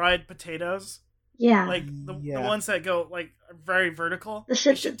spindly fried potatoes? Yeah. Like the ones that go like very vertical. You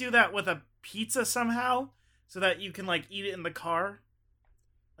should do that with a pizza somehow, so that you can like eat it in the car.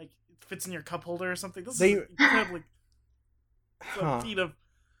 Like fits in your cup holder or something. This They- is incredibly Huh. a feat of,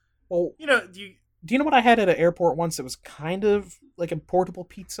 Well, do do you know what I had at an airport once that was kind of like a portable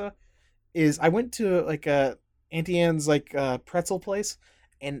pizza? Is I went to like a Auntie Anne's like pretzel place,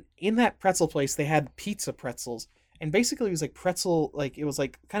 and in that pretzel place they had pizza pretzels, and basically it was like pretzel, like it was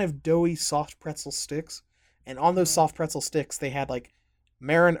like kind of doughy soft pretzel sticks, and on those Mhm. soft pretzel sticks they had like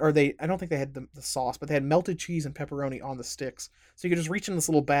I don't think they had the sauce, but they had melted cheese and pepperoni on the sticks, so you could just reach in this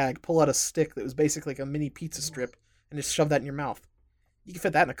little bag, pull out a stick that was basically like a mini pizza strip, and just shove that in your mouth. You can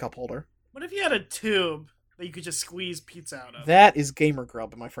fit that in a cup holder. what if you had a tube that you could just squeeze pizza out of? That is gamer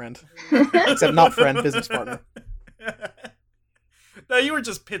grub, my friend. Except not friend, business partner. No, you were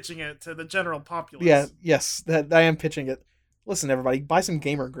just pitching it to the general populace. Yeah, yes, that I am pitching it. Listen, everybody, buy some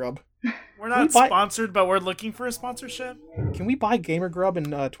gamer grub. We're Can not we buy- sponsored, but we're looking for a sponsorship. Can we buy gamer grub in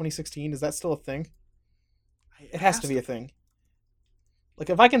 2016? Is that still a thing? It has to be a thing. Like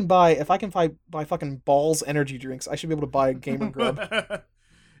if I can buy fucking Balls energy drinks, I should be able to buy gamer grub.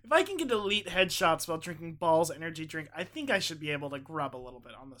 If I can get elite headshots while drinking Balls energy drink, I think I should be able to grub a little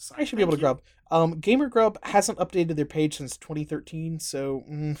bit on the side. I should be able to Thank grub. Gamer grub hasn't updated their page since 2013, so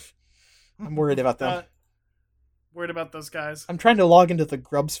I'm worried about them. Worried about those guys. I'm trying to log into the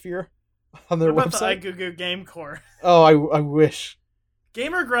Grub Sphere on their What about website. the iGugu Game Core? Oh, I wish.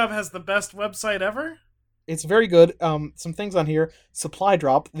 Gamer Grub has the best website ever. It's very good. Some things on here. Supply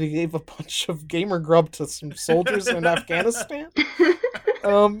drop. They gave a bunch of gamer grub to some soldiers in Afghanistan.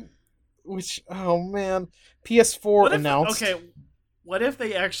 Which, oh man, PS4 What if, announced. okay, what if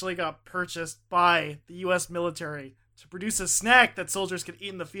they actually got purchased by the U.S. military to produce a snack that soldiers can eat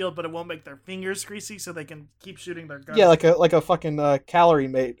in the field, but it won't make their fingers greasy, so they can keep shooting their guns? Yeah, like a fucking calorie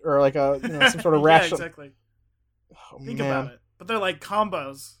mate or like a some sort of Yeah, ration. exactly. Oh, Think man. about it. But they're like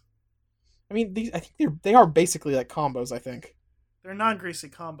combos. I mean, I think they are basically like combos. I think. They're non-greasy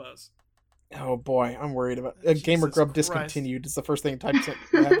combos. Oh boy, I'm worried about Jesus gamer grub Christ. discontinued. Is the first thing that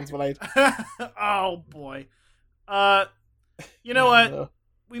happens when I. Oh boy. You know what?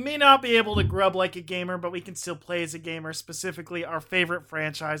 We may not be able to grub like a gamer, but we can still play as a gamer, specifically our favorite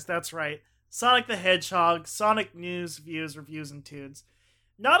franchise. That's right. Sonic the Hedgehog, Sonic news, views, reviews, and tunes.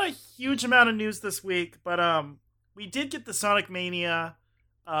 Not a huge amount of news this week, but we did get the Sonic Mania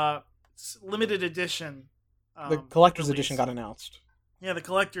limited edition. The collector's release. edition got announced Yeah, the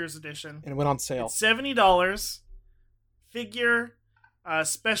collector's edition. and it went on sale. It's $70. Figure,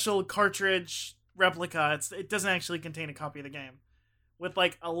 special cartridge replica. It doesn't actually contain a copy of the game. With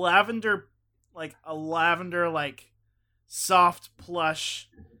like a lavender soft plush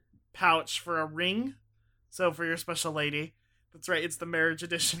pouch for a ring. So for your special lady. That's right, it's the marriage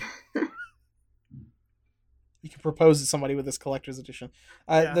edition. You can propose to somebody with this collector's edition.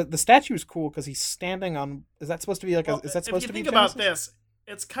 Yeah. The statue is cool because he's standing on. Is that supposed to be like? Well, Is that supposed to be? If you think about Genesis? this,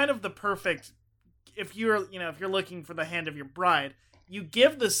 it's kind of the perfect. If you're looking for the hand of your bride, you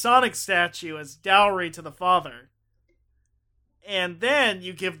give the Sonic statue as dowry to the father, and then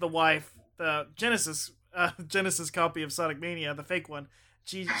you give the wife the Genesis copy of Sonic Mania, the fake one.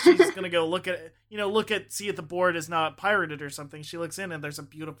 She's gonna go look at see if the board is not pirated or something. She looks in and there's a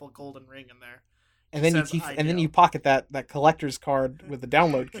beautiful golden ring in there. And then says, you "I and then do." you pocket that collector's card with the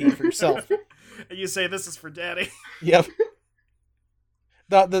download key for yourself. And you say, "This is for Daddy." Yep.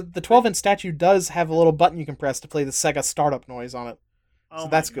 The 12-inch statue does have a little button you can press to play the Sega startup noise on it. Oh,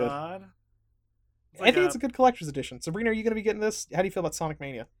 that's my good. God. It's I like think it's a good collector's edition. Sabrina, are you going to be getting this? How do you feel about Sonic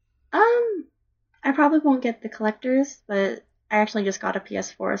Mania? I probably won't get the collectors, but I actually just got a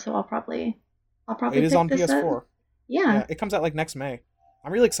PS4, so I'll probably It is pick on this PS4. up. Yeah. It comes out like next May.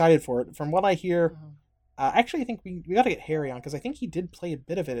 I'm really excited for it. From what I hear, Mhm. actually, I think we got to get Harry on because I think he did play a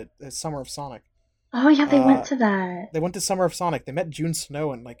bit of it at Summer of Sonic. Oh yeah, they went to that. They went to Summer of Sonic. They met June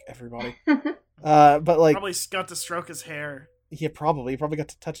Snow and like everybody. But like, Probably got to stroke his hair. yeah, probably. He probably got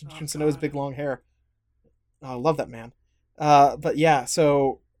to touch Oh, June Snow's God. big long hair. I love that man. But yeah,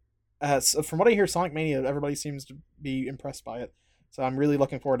 so from what I hear, Sonic Mania, everybody seems to be impressed by it. So I'm really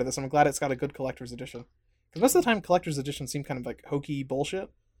looking forward to this. I'm glad it's got a good collector's edition. Because most of the time, collector's editions seem kind of like hokey bullshit.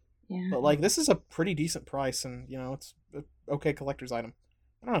 Yeah. But like, this is a pretty decent price, and it's an okay collector's item.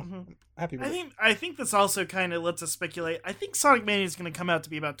 I don't know. Mhm. I'm happy with it. I think this also kind of lets us speculate. I think Sonic Mania is going to come out to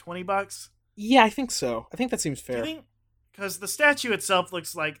be about $20. Yeah, I think so. I think that seems Do you fair. think? Because the statue itself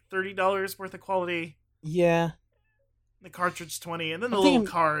looks like $30 worth of quality. Yeah, The cartridge 20, and then I'm the little thinking-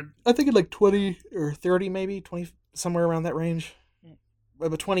 card. I think like 20 or 30, maybe 20, somewhere around that range. Hmm.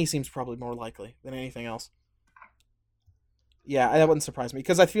 But 20 seems probably more likely than anything else. Yeah, that wouldn't surprise me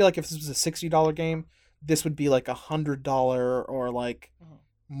because I feel like if this was a $60 game, this would be like $100 or like Mhm.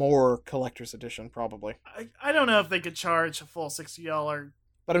 more collector's edition probably. I don't know if they could charge a full $60.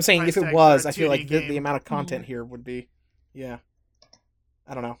 But I'm saying price if it tag was, for a I feel 2D like the game. amount of content here would be, yeah.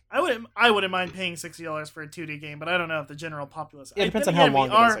 I don't know. I wouldn't mind paying $60 for a 2D game, but I don't know if the general populace. Yeah, it depends Then on how again,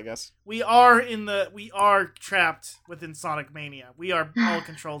 long it is, I guess. We are trapped within Sonic Mania. We are all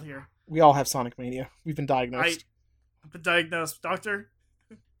controlled here. We all have Sonic Mania. We've been diagnosed. I've been diagnosed, doctor.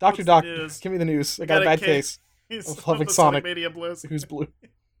 Doctor, give me the news. I got a bad case. Of loving the Sonic. Mania blues. Who's blue?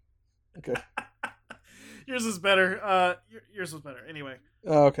 Okay. Yours is better. Yours was better. Anyway.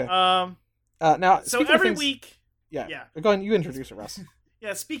 Oh, okay. Now, so every week. Yeah. Yeah. Go on. You introduce it, Russ.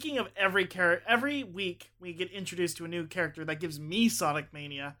 Yeah. Speaking of every week we get introduced to a new character that gives me Sonic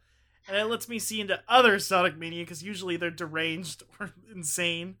Mania, and it lets me see into other Sonic Mania because usually they're deranged or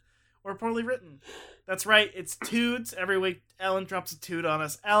insane or poorly written. That's right. It's Toods. Every week, Alan drops a Tood on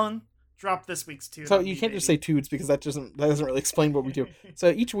us. Alan, drop this week's Tood. So you can't just say Toods because that doesn't really explain what we do.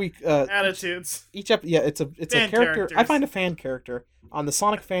 So each week, attitudes. It's a Fan character. characters. I find a fan character on the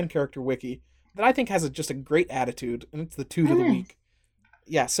Sonic fan character wiki that I think has just a great attitude, and it's the Tood of the week.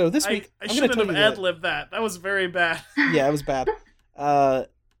 Yeah. So this week, I I'm going to shouldn't tell have you ad-libbed that. That was very bad. Yeah, it was bad.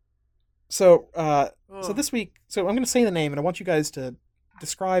 So this week, I'm going to say the name, and I want you guys to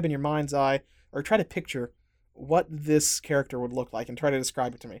describe in your mind's eye, or try to picture what this character would look like, and try to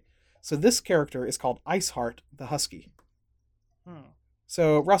describe it to me. So this character is called Iceheart the Husky.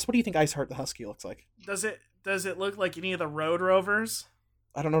 So Russ, what do you think Iceheart the Husky looks like? Does it look like any of the Road Rovers?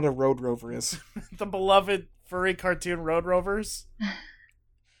 I don't know what a Road Rover is. The beloved furry cartoon Road Rovers?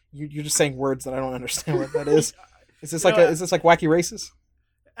 You're just saying words that I don't understand what that is. Is this like Wacky Races?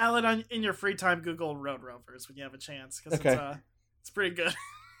 Alan, in your free time, Google Road Rovers when you have a chance, because it's pretty good.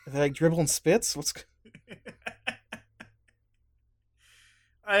 Are they like dribbling spits?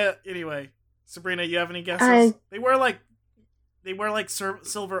 Anyway, Sabrina, you have any guesses? They wear like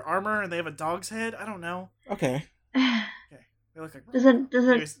silver armor and they have a dog's head. I don't know. Okay. They look like. Does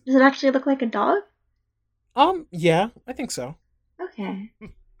it actually look like a dog? Yeah, I think so. Okay.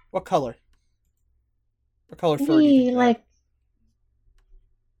 What color? What color fur do you think?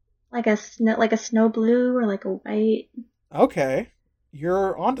 Like a snow blue or like a white. Okay,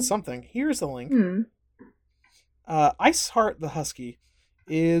 you're onto something. Here's the link. Iceheart the Husky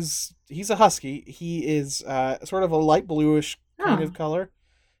he's a husky. He is sort of a light bluish kind of color.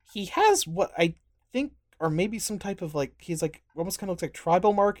 He has what I think are maybe some type of he's almost kind of looks like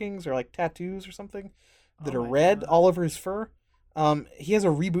tribal markings or like tattoos or something that are red all over his fur. He has a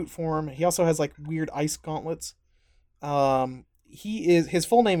reboot form. He also has weird ice gauntlets. His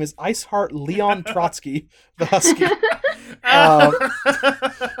full name is Iceheart Leon Trotsky the Husky.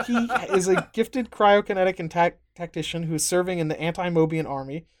 He is a gifted cryokinetic and tactician who is serving in the anti-Mobian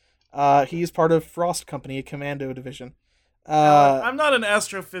army. He is part of Frost Company, a commando division. I'm not an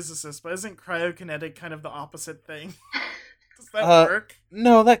astrophysicist, but isn't cryokinetic kind of the opposite thing? Does that work?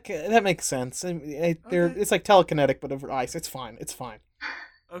 No, that makes sense. It's like telekinetic, but over ice. It's fine.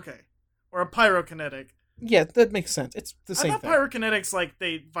 Okay. Or a pyrokinetic. Yeah, that makes sense. It's the same thing. I thought pyrokinetics,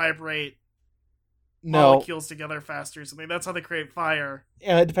 they vibrate molecules together faster or something. That's how they create fire.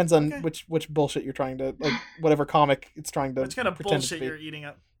 Yeah, it depends on which bullshit you're trying to, whatever comic it's trying to which kind of bullshit you're eating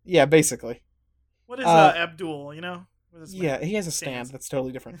up. Yeah, basically. What is Abdul, Yeah, he has a stand that's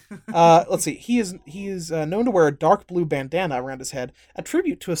totally different. Let's see. He is known to wear a dark blue bandana around his head, a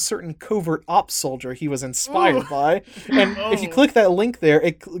tribute to a certain covert ops soldier he was inspired by. And if you click that link there,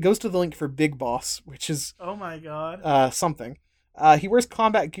 it goes to the link for Big Boss, which is oh my god, something. He wears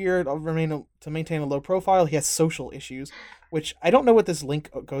combat gear to maintain a low profile. He has social issues, which I don't know what this link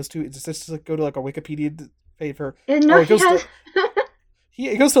goes to. It's just go to a Wikipedia page for. It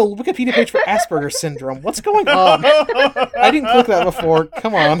goes to a Wikipedia page for Asperger's syndrome. What's going on? I didn't click that before.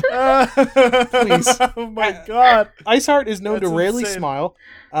 Come on. Please. Oh my god. Iceheart is known to rarely smile.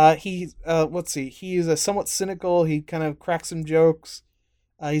 Let's see. He is somewhat cynical. He kind of cracks some jokes.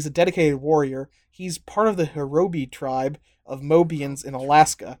 He's a dedicated warrior. He's part of the Hirobi tribe of Mobians in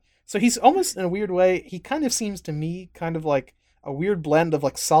Alaska. So he's almost, in a weird way, he kind of seems to me kind of like a weird blend of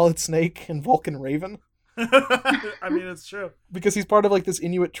Solid Snake and Vulcan Raven. I mean, it's true. Because he's part of this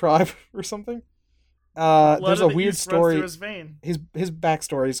Inuit tribe or something. There's a weird story. His vein. His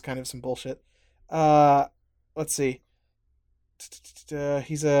backstory is kind of some bullshit. Let's see.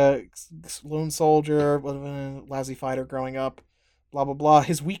 He's a lone soldier, a lousy fighter growing up. Blah blah blah.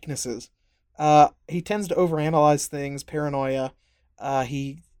 His weaknesses. He tends to overanalyze things, paranoia.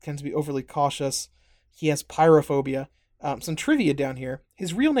 He tends to be overly cautious. He has pyrophobia. Some trivia down here.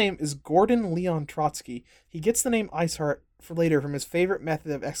 His real name is Gordon Leon Trotsky. He gets the name Iceheart for later from his favorite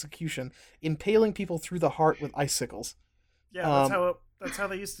method of execution, impaling people through the heart with icicles. Yeah, that's how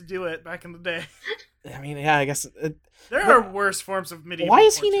they used to do it back in the day. I mean, yeah, I guess. There are worse forms of medieval. Why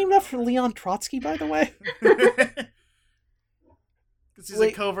is he torture. named after Leon Trotsky, by the way? Because he's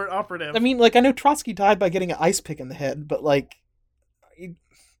Like, a covert operative. I mean, like, I know Trotsky died by getting an ice pick in the head, but, like,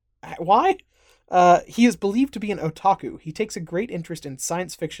 why? He is believed to be an otaku. He takes a great interest in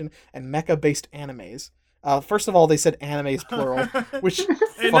science fiction and mecha-based animes. First of all, they said animes plural, which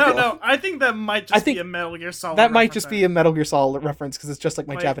Hey, fuck no, off. I think that might just be a Metal Gear Solid. That might just be a Metal Gear Solid reference because it's just like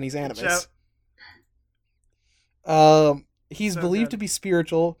my Wait, Japanese animes. Ja- He's So believed good. to be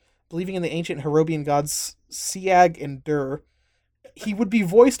spiritual, believing in the ancient Herobian gods Siag and Dur. He would be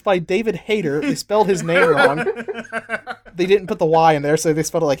voiced by David Hayter. They spelled his name wrong. They didn't put the Y in there, so they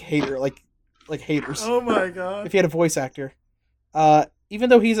spelled it like Hater, like haters. Oh my god. If he had a voice actor. Even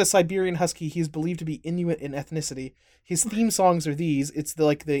though he's a Siberian Husky, he's believed to be Inuit in ethnicity. His theme songs are these. It's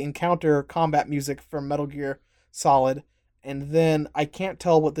the encounter combat music from Metal Gear Solid. And then I can't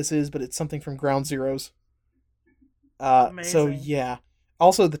tell what this is, but it's something from Ground Zeroes. So Amazing. yeah.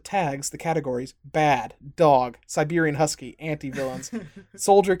 Also the tags, the categories: bad, dog, Siberian Husky, anti-villains,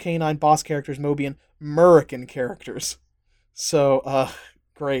 soldier, canine, boss characters, Mobian, Murican characters. So,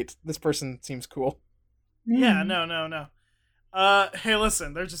 great. This person seems cool. Yeah, no. Hey,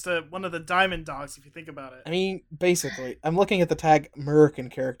 listen, they're just one of the diamond dogs if you think about it. I mean, basically, I'm looking at the tag Murican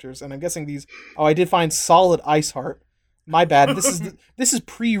characters, and I'm guessing these. Oh, I did find Solid Iceheart. My bad. This is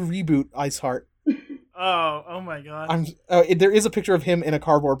pre-reboot Iceheart. Oh my god. There is a picture of him in a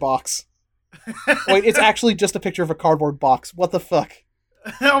cardboard box. Wait, it's actually just a picture of a cardboard box. What the fuck?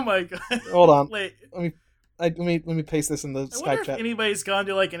 Oh my god. Hold on. Wait. Let me paste this in the I Skype wonder if chat. anybody's gone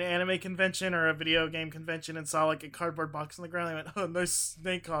to like an anime convention or a video game convention and saw like a cardboard box on the ground. They went, "Oh, nice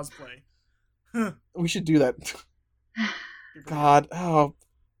Snake cosplay." We should do that. God, oh,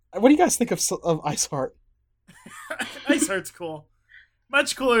 what do you guys think of Iceheart? Iceheart's cool.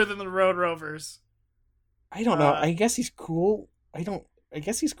 Much cooler than the Road Rovers. I don't know. I guess he's cool. I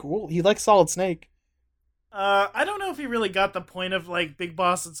guess he's cool. He likes Solid Snake. I don't know if he really got the point of like Big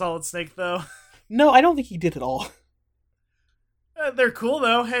Boss and Solid Snake though. No, I don't think he did at all. They're cool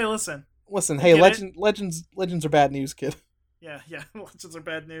though. Hey, listen. Listen, I hey, get it. legends are bad news, kid. Yeah. Legends are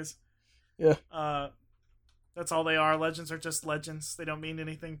bad news. Yeah. That's all they are. Legends are just legends. They don't mean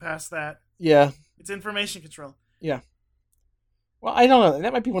anything past that. Yeah. It's information control. Well, I don't know.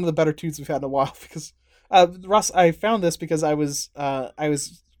 That might be one of the better tunes we've had in a while because Russ, I found this because I was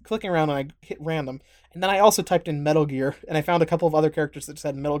clicking around and I hit random, and then I also typed in Metal Gear, and I found a couple of other characters that just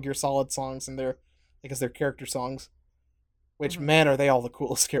had Metal Gear Solid songs in their, like, as their character songs. Which, man, are they all the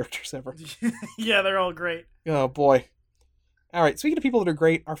coolest characters ever. Yeah, they're all great. Oh, boy. All right, speaking of people that are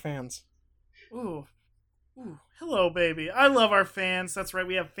great, our fans. Ooh. Hello, baby. I love our fans. That's right.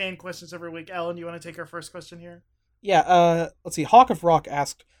 We have fan questions every week. Alan, you want to take our first question here? Yeah, let's see. Hawk of Rock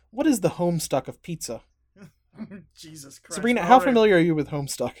asked, what is the Homestuck of pizza? Jesus Christ. Sabrina, how Alright. familiar are you with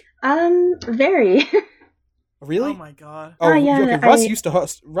Homestuck? Very. Really? Oh my god. Oh, yeah, okay. Russ used to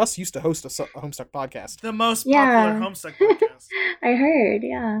host a Homestuck podcast. The most Yeah. popular Homestuck podcast. I heard,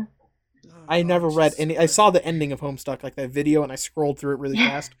 yeah. Oh, I never God, read Jesus any. I Christ. saw the ending of Homestuck, like that video, and I scrolled through it really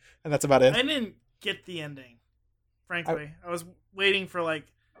fast, and that's about it. I didn't get the ending. Frankly, I was waiting for like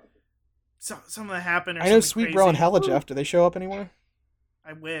something to happen. Or I know something Sweet crazy. Bro and Hella Jeff. Do they show up anywhere?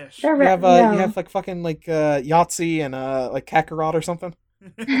 I wish. They're You have no. you have like fucking like Yahtzee and like Kakarot or something.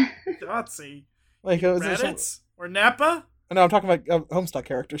 Yahtzee. Like is there some... Raditz or Nappa? No, I'm talking about Homestuck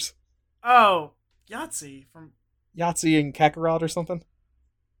characters. Oh, Yahtzee from Yahtzee and Kakarot or something.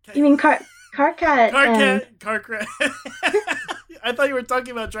 You mean Carcat? Carcat. I thought you were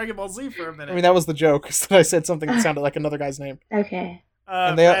talking about Dragon Ball Z for a minute. I mean, that was the joke. So I said something that sounded like another guy's name. Okay.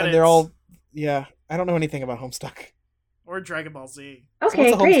 And they're Raditz all, yeah. I don't know anything about Homestuck. or Dragon Ball Z. So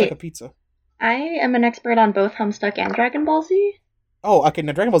Okay, what's a Homestuck great. of pizza? I am an expert on both Homestuck and Dragon Ball Z. Oh, okay.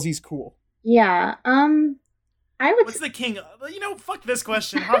 Now Dragon Ball Z is cool. Yeah. I would. What's the king? Fuck this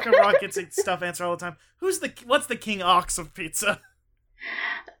question. Hawk and Rock gets stuff answered all the time. What's the king ox of pizza?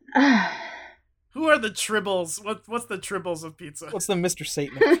 Who are the tribbles? What's the tribbles of pizza? What's the Mr.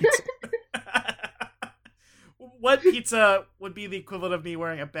 Satan of pizza? What pizza would be the equivalent of me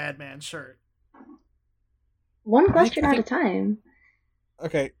wearing a Batman shirt? One question I at a think- time.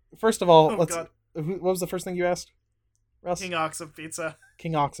 Okay, first of all, Oh, God. What was the first thing you asked, Russ? King ox of pizza.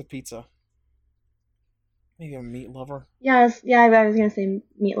 King Ox of pizza. Maybe a meat lover. Yes, yeah, I was gonna say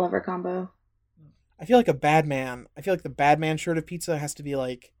meat lover combo. I feel like a bad man. I feel like the bad man shirt of pizza has to be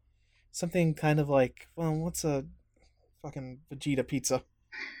like something kind of like, well, what's a fucking Vegeta pizza?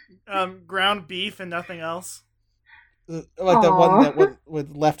 Ground beef and nothing else. Like that Aw. one that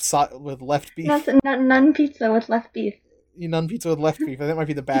with left beef. That's none pizza with left beef. Yunnan pizza with left beef. That might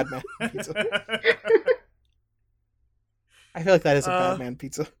be the bad man pizza. I feel like that is a bad man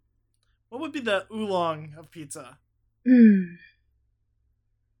pizza. What would be the oolong of pizza?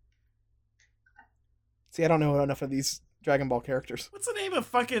 See, I don't know enough of these Dragon Ball characters. What's the name of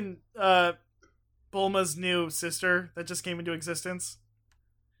fucking Bulma's new sister that just came into existence?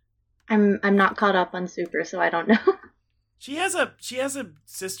 I'm not caught up on Super, so I don't know. She has a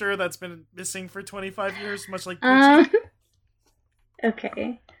sister that's been missing for 25 years, much like Poochie.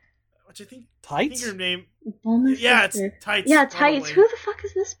 Okay. Which I think Tights? her name. Bulma's Yeah, sister. it's Tights. Yeah, probably. Tights. Who the fuck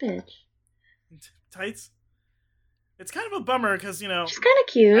is this bitch? Tights. It's kind of a bummer because She's kind of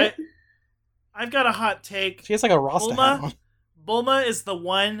cute. I've got a hot take. She has like a Rasta hat on. Bulma is the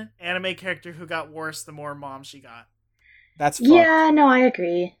one anime character who got worse the more mom she got. That's fucked. Yeah, no, I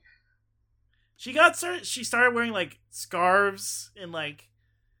agree. She started wearing like scarves and like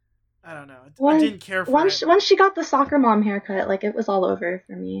I don't know. I Once- didn't care for Once it. once she got the soccer mom haircut, like it was all over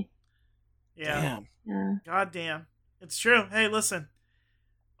for me. Yeah. Damn. Yeah. God damn. It's true. Hey, listen.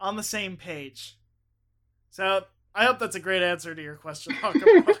 On the same page. So I hope that's a great answer to your question, Hawk.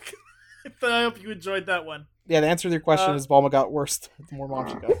 I hope you enjoyed that one. Yeah, the answer to your question is Bulma got worse the more mom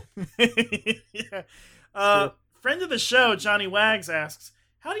she got. Yeah. Friend of the show, Johnny Wags asks,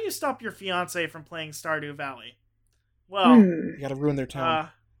 how do you stop your fiance from playing Stardew Valley? Well, You gotta ruin their town.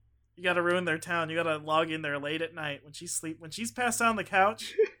 you gotta ruin their town. You gotta log in there late at night when she's passed out on the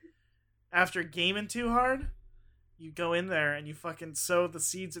couch after gaming too hard. You go in there and you fucking sow the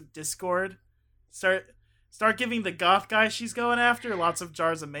seeds of discord. Start giving the goth guy she's going after lots of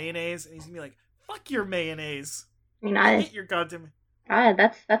jars of mayonnaise, and he's gonna be like, "Fuck your mayonnaise! I mean, I hate your goddamn." God,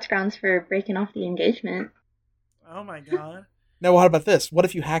 that's grounds for breaking off the engagement. Oh my god. Now, what about this? What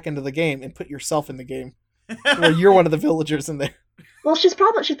if you hack into the game and put yourself in the game, where you're one of the villagers in there? Well, she's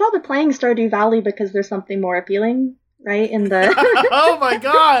probably playing Stardew Valley because there's something more appealing, right? In the Oh my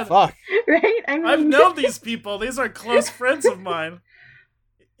god. Fuck. right. I mean, I've known these people. These are close friends of mine.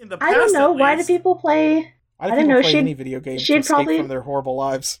 In the past, I don't know. at Why do least. people play? I I don't don't know, know. Play she'd- any video games to she'd escape probably- from their horrible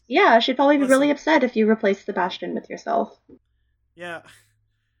lives. Yeah, she'd probably be really Listen. upset if you replaced Sebastian with yourself. Yeah.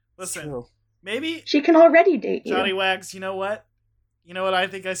 It's Listen, true. maybe She can already date you. Johnny Wags, you know what? You know what I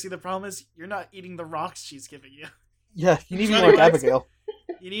think I see the problem is? You're not eating the rocks she's giving you. Yeah, you need to be Johnny like Wags. Abigail.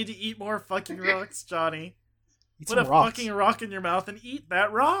 You need to eat more fucking rocks, Johnny. Eat Put some a rocks. fucking rock in your mouth and eat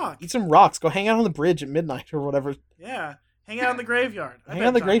that rock. Eat some rocks. Go hang out on the bridge at midnight or whatever. Yeah. Hang out in the graveyard. I Hang bet out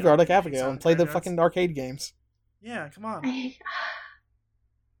in the Johnny graveyard like hangs Abigail out and in play the graveyards. fucking arcade games. Yeah, come on.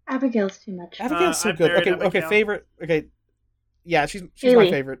 Abigail's too much. Abigail's so I've good. married Okay, Abigail. favorite. Okay, yeah, she's my Haley.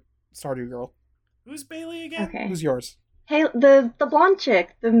 favorite Stardew girl. Who's Bailey again? Okay. Who's yours? Hey, the blonde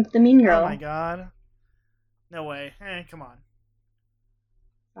chick, the mean girl. Oh my god. No way. Come on.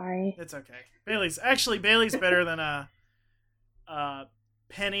 Sorry. It's okay. Bailey's better than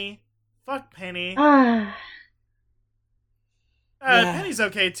Penny. Fuck Penny. Ah, Yeah. Penny's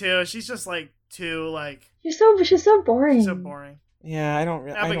okay too. She's just like she's so boring. so boring. Yeah, I don't. I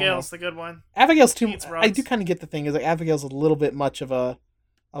don't know. Abigail's the good one. Abigail's too. Eats I rocks. do kind of get the thing is like Abigail's a little bit much of a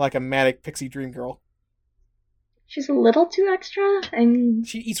like a manic pixie dream girl. She's a little too extra. I mean,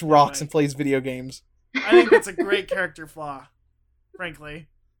 She eats rocks right. and plays video games. I think that's a great character flaw, frankly.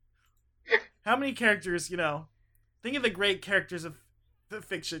 How many characters, think of the great characters of the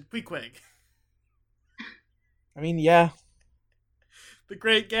fiction. Queequeg. I mean, yeah, The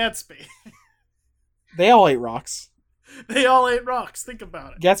Great Gatsby. they all ate rocks. They all ate rocks. Think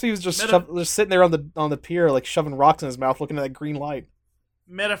about it. Gatsby was just just sitting there on the pier, like shoving rocks in his mouth, looking at that green light.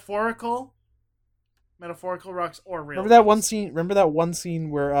 Metaphorical rocks or real. Remember that one scene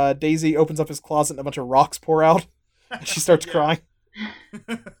where Daisy opens up his closet and a bunch of rocks pour out, and she starts Yeah. crying.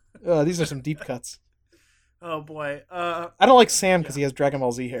 These are some deep cuts. Oh boy. I don't like Sam because he has Dragon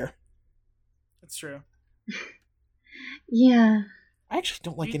Ball Z hair. It's true. yeah. I actually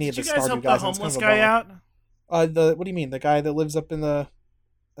don't like Did any of the you guys Stardew help guys. the and it's kind homeless of a guy bummer. out? What do you mean? The guy that lives up in the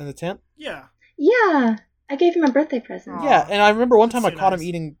tent? Yeah. Yeah. I gave him a birthday present. Aw. Yeah, and I remember one time I That's caught so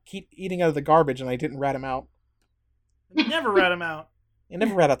him eating out of the garbage, and I didn't rat him out. Never rat him out. I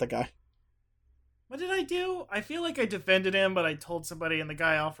never rat out the guy. What did I do? I feel like I defended him, but I told somebody and the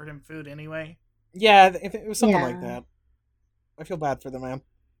guy offered him food anyway. Yeah, it was something like Yeah. that. I feel bad for the man.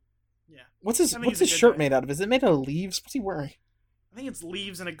 Yeah. What's his I think What's he's a his good shirt guy. made out of? Is it made out of leaves? What's he wearing? I think it's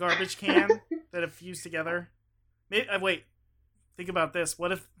leaves in a garbage can that have fused together. Wait. Think about this.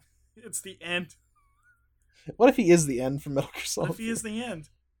 What if it's the end? What if he is the end from Metal Gear What Solid? if he is the end?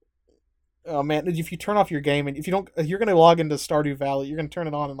 Oh man, if you turn off your game and if you don't, you're gonna log into Stardew Valley. You're gonna turn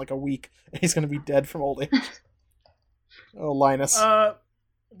it on in like a week, and he's gonna be dead from old age. Oh, Linus.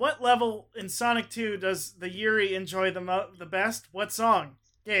 what level in Sonic 2 does the Yuri enjoy the best? What song?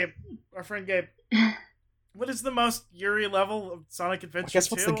 Gabe, our friend Gabe. What is the most Yuri level of Sonic Adventure 2? I guess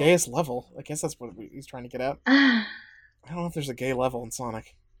what's the gayest level? I guess that's what he's trying to get at. I don't know if there's a gay level in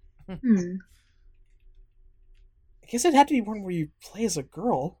Sonic. I guess it'd have to be one where you play as a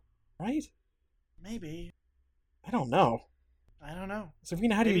girl, right? Maybe. I don't know.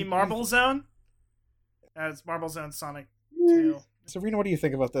 Serena, how do Maybe you... Marble Zone? It's Marble Zone Sonic 2. Serena, what do you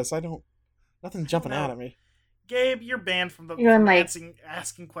think about this? Nothing's jumping out at me. Gabe, you're banned from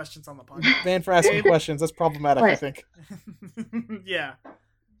asking questions on the podcast. Banned for asking questions. That's problematic, I think. Yeah.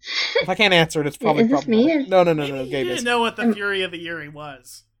 If I can't answer it, it's probably problematic. Me? No, Maybe Gabe. He didn't know what the Fury of the Yuri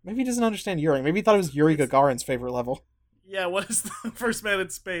was. Maybe he doesn't understand Yuri. Maybe he thought it was Yuri Gagarin's favorite level. Yeah, what is the first man in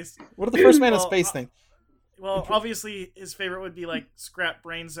space? What did the first man in space think? Well, obviously his favorite would be like Scrap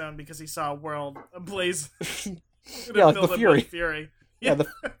Brain Zone because he saw a world ablaze. Yeah, like the Fury. Yeah,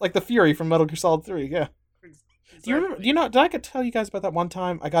 like the Fury from Metal Gear Solid 3, yeah. Exactly. Do you remember? Did I tell you guys about that one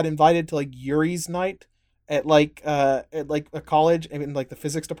time I got invited to like Yuri's night at a college in like the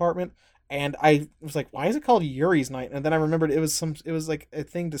physics department, and I was like, why is it called Yuri's night? And then I remembered it was like a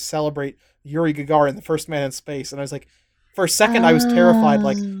thing to celebrate Yuri Gagarin, the first man in space, and I was like, for a second I was terrified,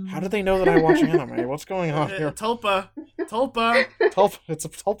 like, how do they know that I watch anime? What's going on here? Tulpa. It's a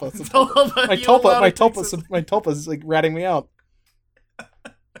tulpa. My tulpa's like ratting me out.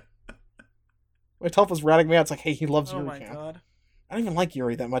 My tulpa's ratting me out. It's like, hey, he loves Yuri. Oh my god. I don't even like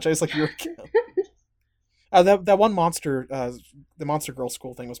Yuri that much. I just like Yuri. That one monster, the Monster Girl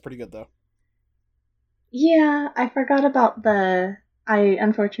school thing was pretty good though. Yeah, I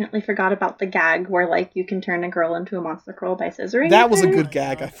unfortunately forgot about the gag where like you can turn a girl into a monster girl by scissoring. That was a good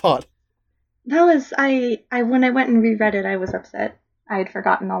gag, I thought. That was I when I went and reread it, I was upset. I had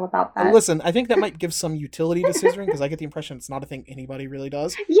forgotten all about that. Listen, I think that might give some utility to scissoring because I get the impression it's not a thing anybody really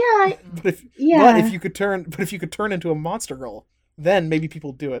does. Yeah. But if you could turn into a monster girl, then maybe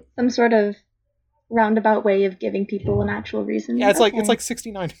people do it. Some sort of roundabout way of giving people an actual reason. Yeah, it's like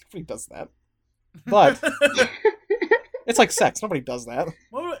 69. Nobody does that. But it's like sex. Nobody does that.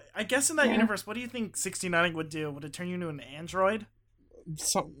 I guess in that universe, what do you think 69 would do? Would it turn you into an android?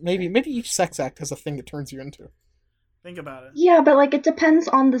 Maybe each sex act has a thing it turns you into. Think about it. Yeah, but like it depends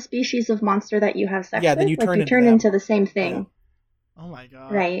on the species of monster that you have sex with. Then you turn into the same thing. Yeah. Oh my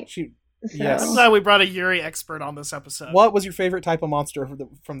god. Right. Yes. I'm glad we brought a Yuri expert on this episode. What was your favorite type of monster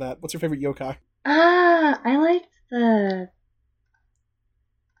from that? What's your favorite yokai? I liked the...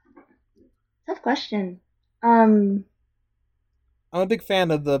 Tough question. I'm a big fan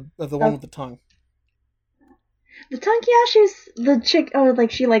of the one with the tongue. The tongue, yeah, she's the chick. Oh, like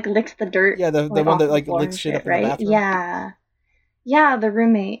she like licks the dirt. Yeah, the one that like licks shit up in the bathroom. Yeah, the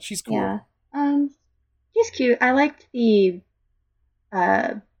roommate. She's cool. Yeah, he's cute. I liked the,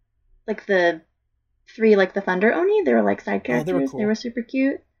 like the three, like the Thunder Oni. They were like side characters. They were cool. They were super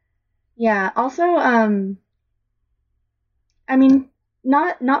cute. Yeah. Also, I mean,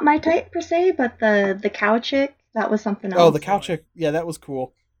 not my type per se, but the cow chick, that was something else. Oh, the cow chick. Yeah, that was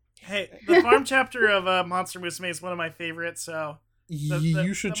cool. Hey, the farm chapter of Monster Musume is one of my favorites. So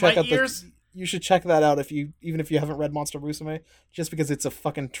you should check out you should check that out even if you haven't read Monster Musume, just because it's a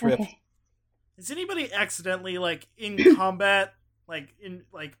fucking trip. Okay. Is anybody accidentally like in combat, like in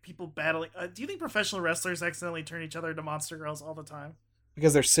like people battling? Do you think professional wrestlers accidentally turn each other into monster girls all the time?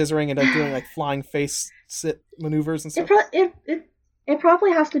 Because they're scissoring and like doing like flying face sit maneuvers and stuff. It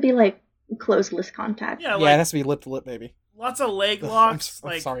probably has to be like close contact. Yeah, it has to be lip to lip, baby. Lots of leg locks.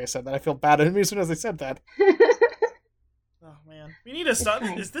 I'm sorry I said that. I feel bad as soon as I said that. Oh man, we need to stop.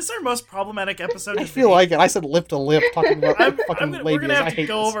 Is this our most problematic episode? I feel like it. I said lip to lip, talking about fucking labias. We're gonna have to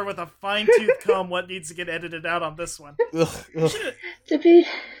go over with a fine tooth comb what needs to get edited out on this one. Ugh.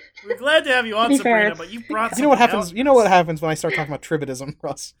 We're glad to have you on, Sabrina, but you brought. You know what happens? You know what happens when I start talking about tribadism,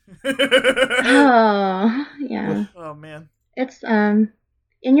 Russ? Oh yeah. Oh man. It's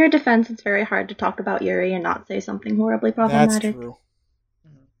in your defense, it's very hard to talk about Yuri and not say something horribly problematic. That's true.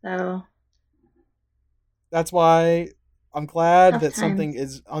 So that's why I'm glad Tough that time. Something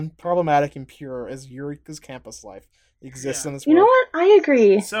as unproblematic and pure as Eureka's campus life exists in this world. You know what? I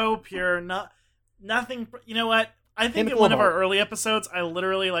agree. So pure, nothing. You know what? I think in Pinnacle one of of our art. early episodes, I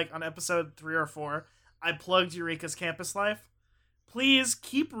literally like on episode 3 or 4, I plugged Eureka's Campus Life. Please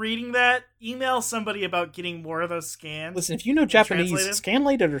keep reading that. Email somebody about getting more of those scans. Listen, if you know Japanese,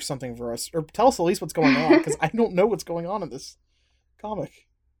 scanlate it or something for us, or tell us at least what's going on, because I don't know what's going on in this comic.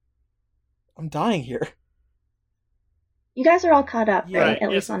 I'm dying here. You guys are all caught up, Yeah, right? At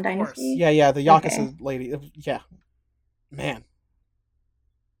yes, least on of course. Dynasty. Yeah, the Yakuza Okay. lady. Yeah, man,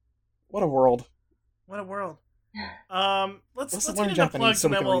 what a world. What a world. Let's learn get into Japanese plugs so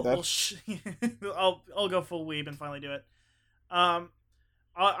and we then can read we'll I'll go full weeb and finally do it. I'm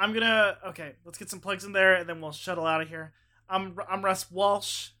gonna okay. Let's get some plugs in there and then we'll shuttle out of here. I'm Russ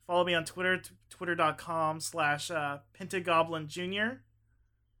Walsh. Follow me on Twitter, twitter.com/Pentagoblin Jr.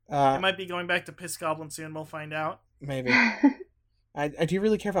 I might be going back to Piss Goblin soon. We'll find out. Maybe. I do you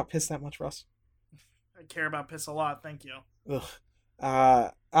really care about piss that much, Russ? I care about piss a lot. Thank you. Ugh.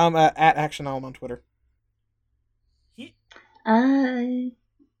 I'm at Action Elm on Twitter. I'm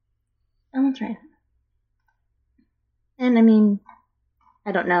trying. And I mean,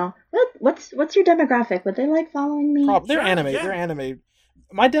 I don't know. What's your demographic? Would they like following me? They're Sure, anime. yeah. They're anime.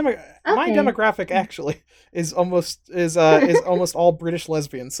 My demographic actually is almost all British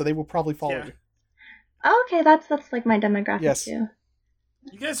lesbians, so they will probably follow Yeah. you. Oh, okay, that's like my demographic Yes. too.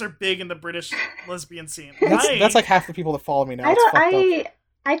 You guys are big in the British lesbian scene. That's like half the people that follow me now. I It's don't. fucked up.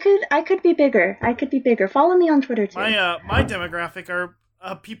 I could be bigger. I could be bigger. Follow me on Twitter too. my demographic are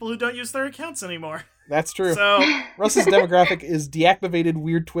people who don't use their accounts anymore. That's true. So Russ's demographic is deactivated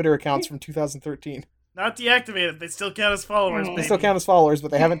weird Twitter accounts from 2013. not deactivated. They still count as followers. They They Baby. still count as followers, but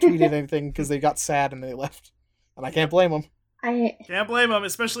they haven't tweeted anything because they got sad and they left. And I can't blame them. Can't blame them,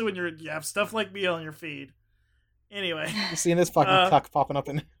 especially when you have stuff like me on your feed. Anyway, You're seeing this fucking cuck popping up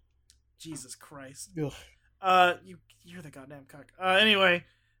in. Jesus Christ. Ugh. You're the goddamn cuck. Anyway,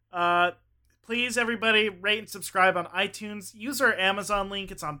 please everybody rate and subscribe on iTunes. Use our Amazon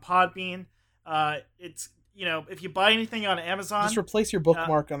link. It's on Podbean. It's if you buy anything on Amazon, Just replace your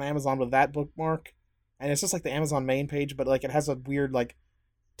bookmark on Amazon with that bookmark, and it's just like the Amazon main page, but like it has a weird like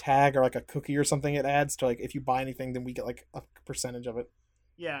tag or like a cookie or something it adds to like if you buy anything, then we get like a percentage of it.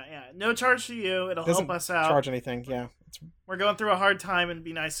 yeah, no charge to you. It'll Doesn't help us out. charge anything. Yeah, We're going through a hard time, and it'd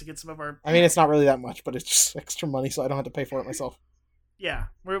be nice to get some of our. I mean it's not really that much, but it's just extra money, so I don't have to pay for it myself. Yeah,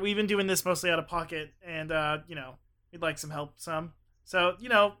 we've been doing this mostly out of pocket, and we'd like some help. So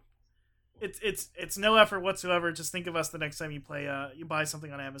it's no effort whatsoever. Just think of us the next time you buy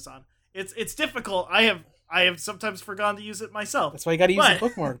something on Amazon. It's difficult. I have sometimes forgotten to use it myself. That's why you got to use But- the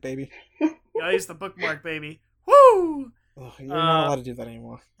bookmark, baby. I use the bookmark, baby. Woo! Ugh, you're not allowed to do that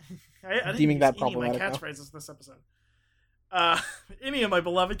anymore. I didn't Deeming use that any of my problematic now. catchphrases this episode. Any of my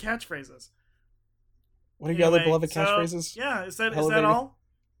beloved catchphrases. What are your other Anyway, beloved so, catchphrases? Yeah, is that Hello, that baby. all?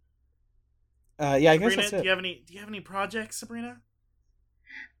 Yeah, I guess Sabrina, that's do it. you have any projects, Sabrina?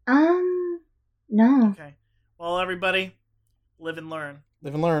 No. Okay. Well, everybody, live and learn.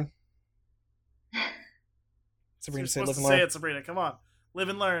 Live and learn. So Sabrina, you're say supposed live to and say learn. it, Sabrina. Come on, live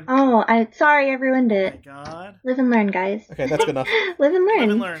and learn. Oh, sorry, I ruined Oh my it. God. Live and learn, guys. Okay, that's good enough. Live and learn.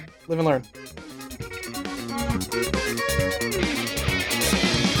 Live and learn. Live and learn.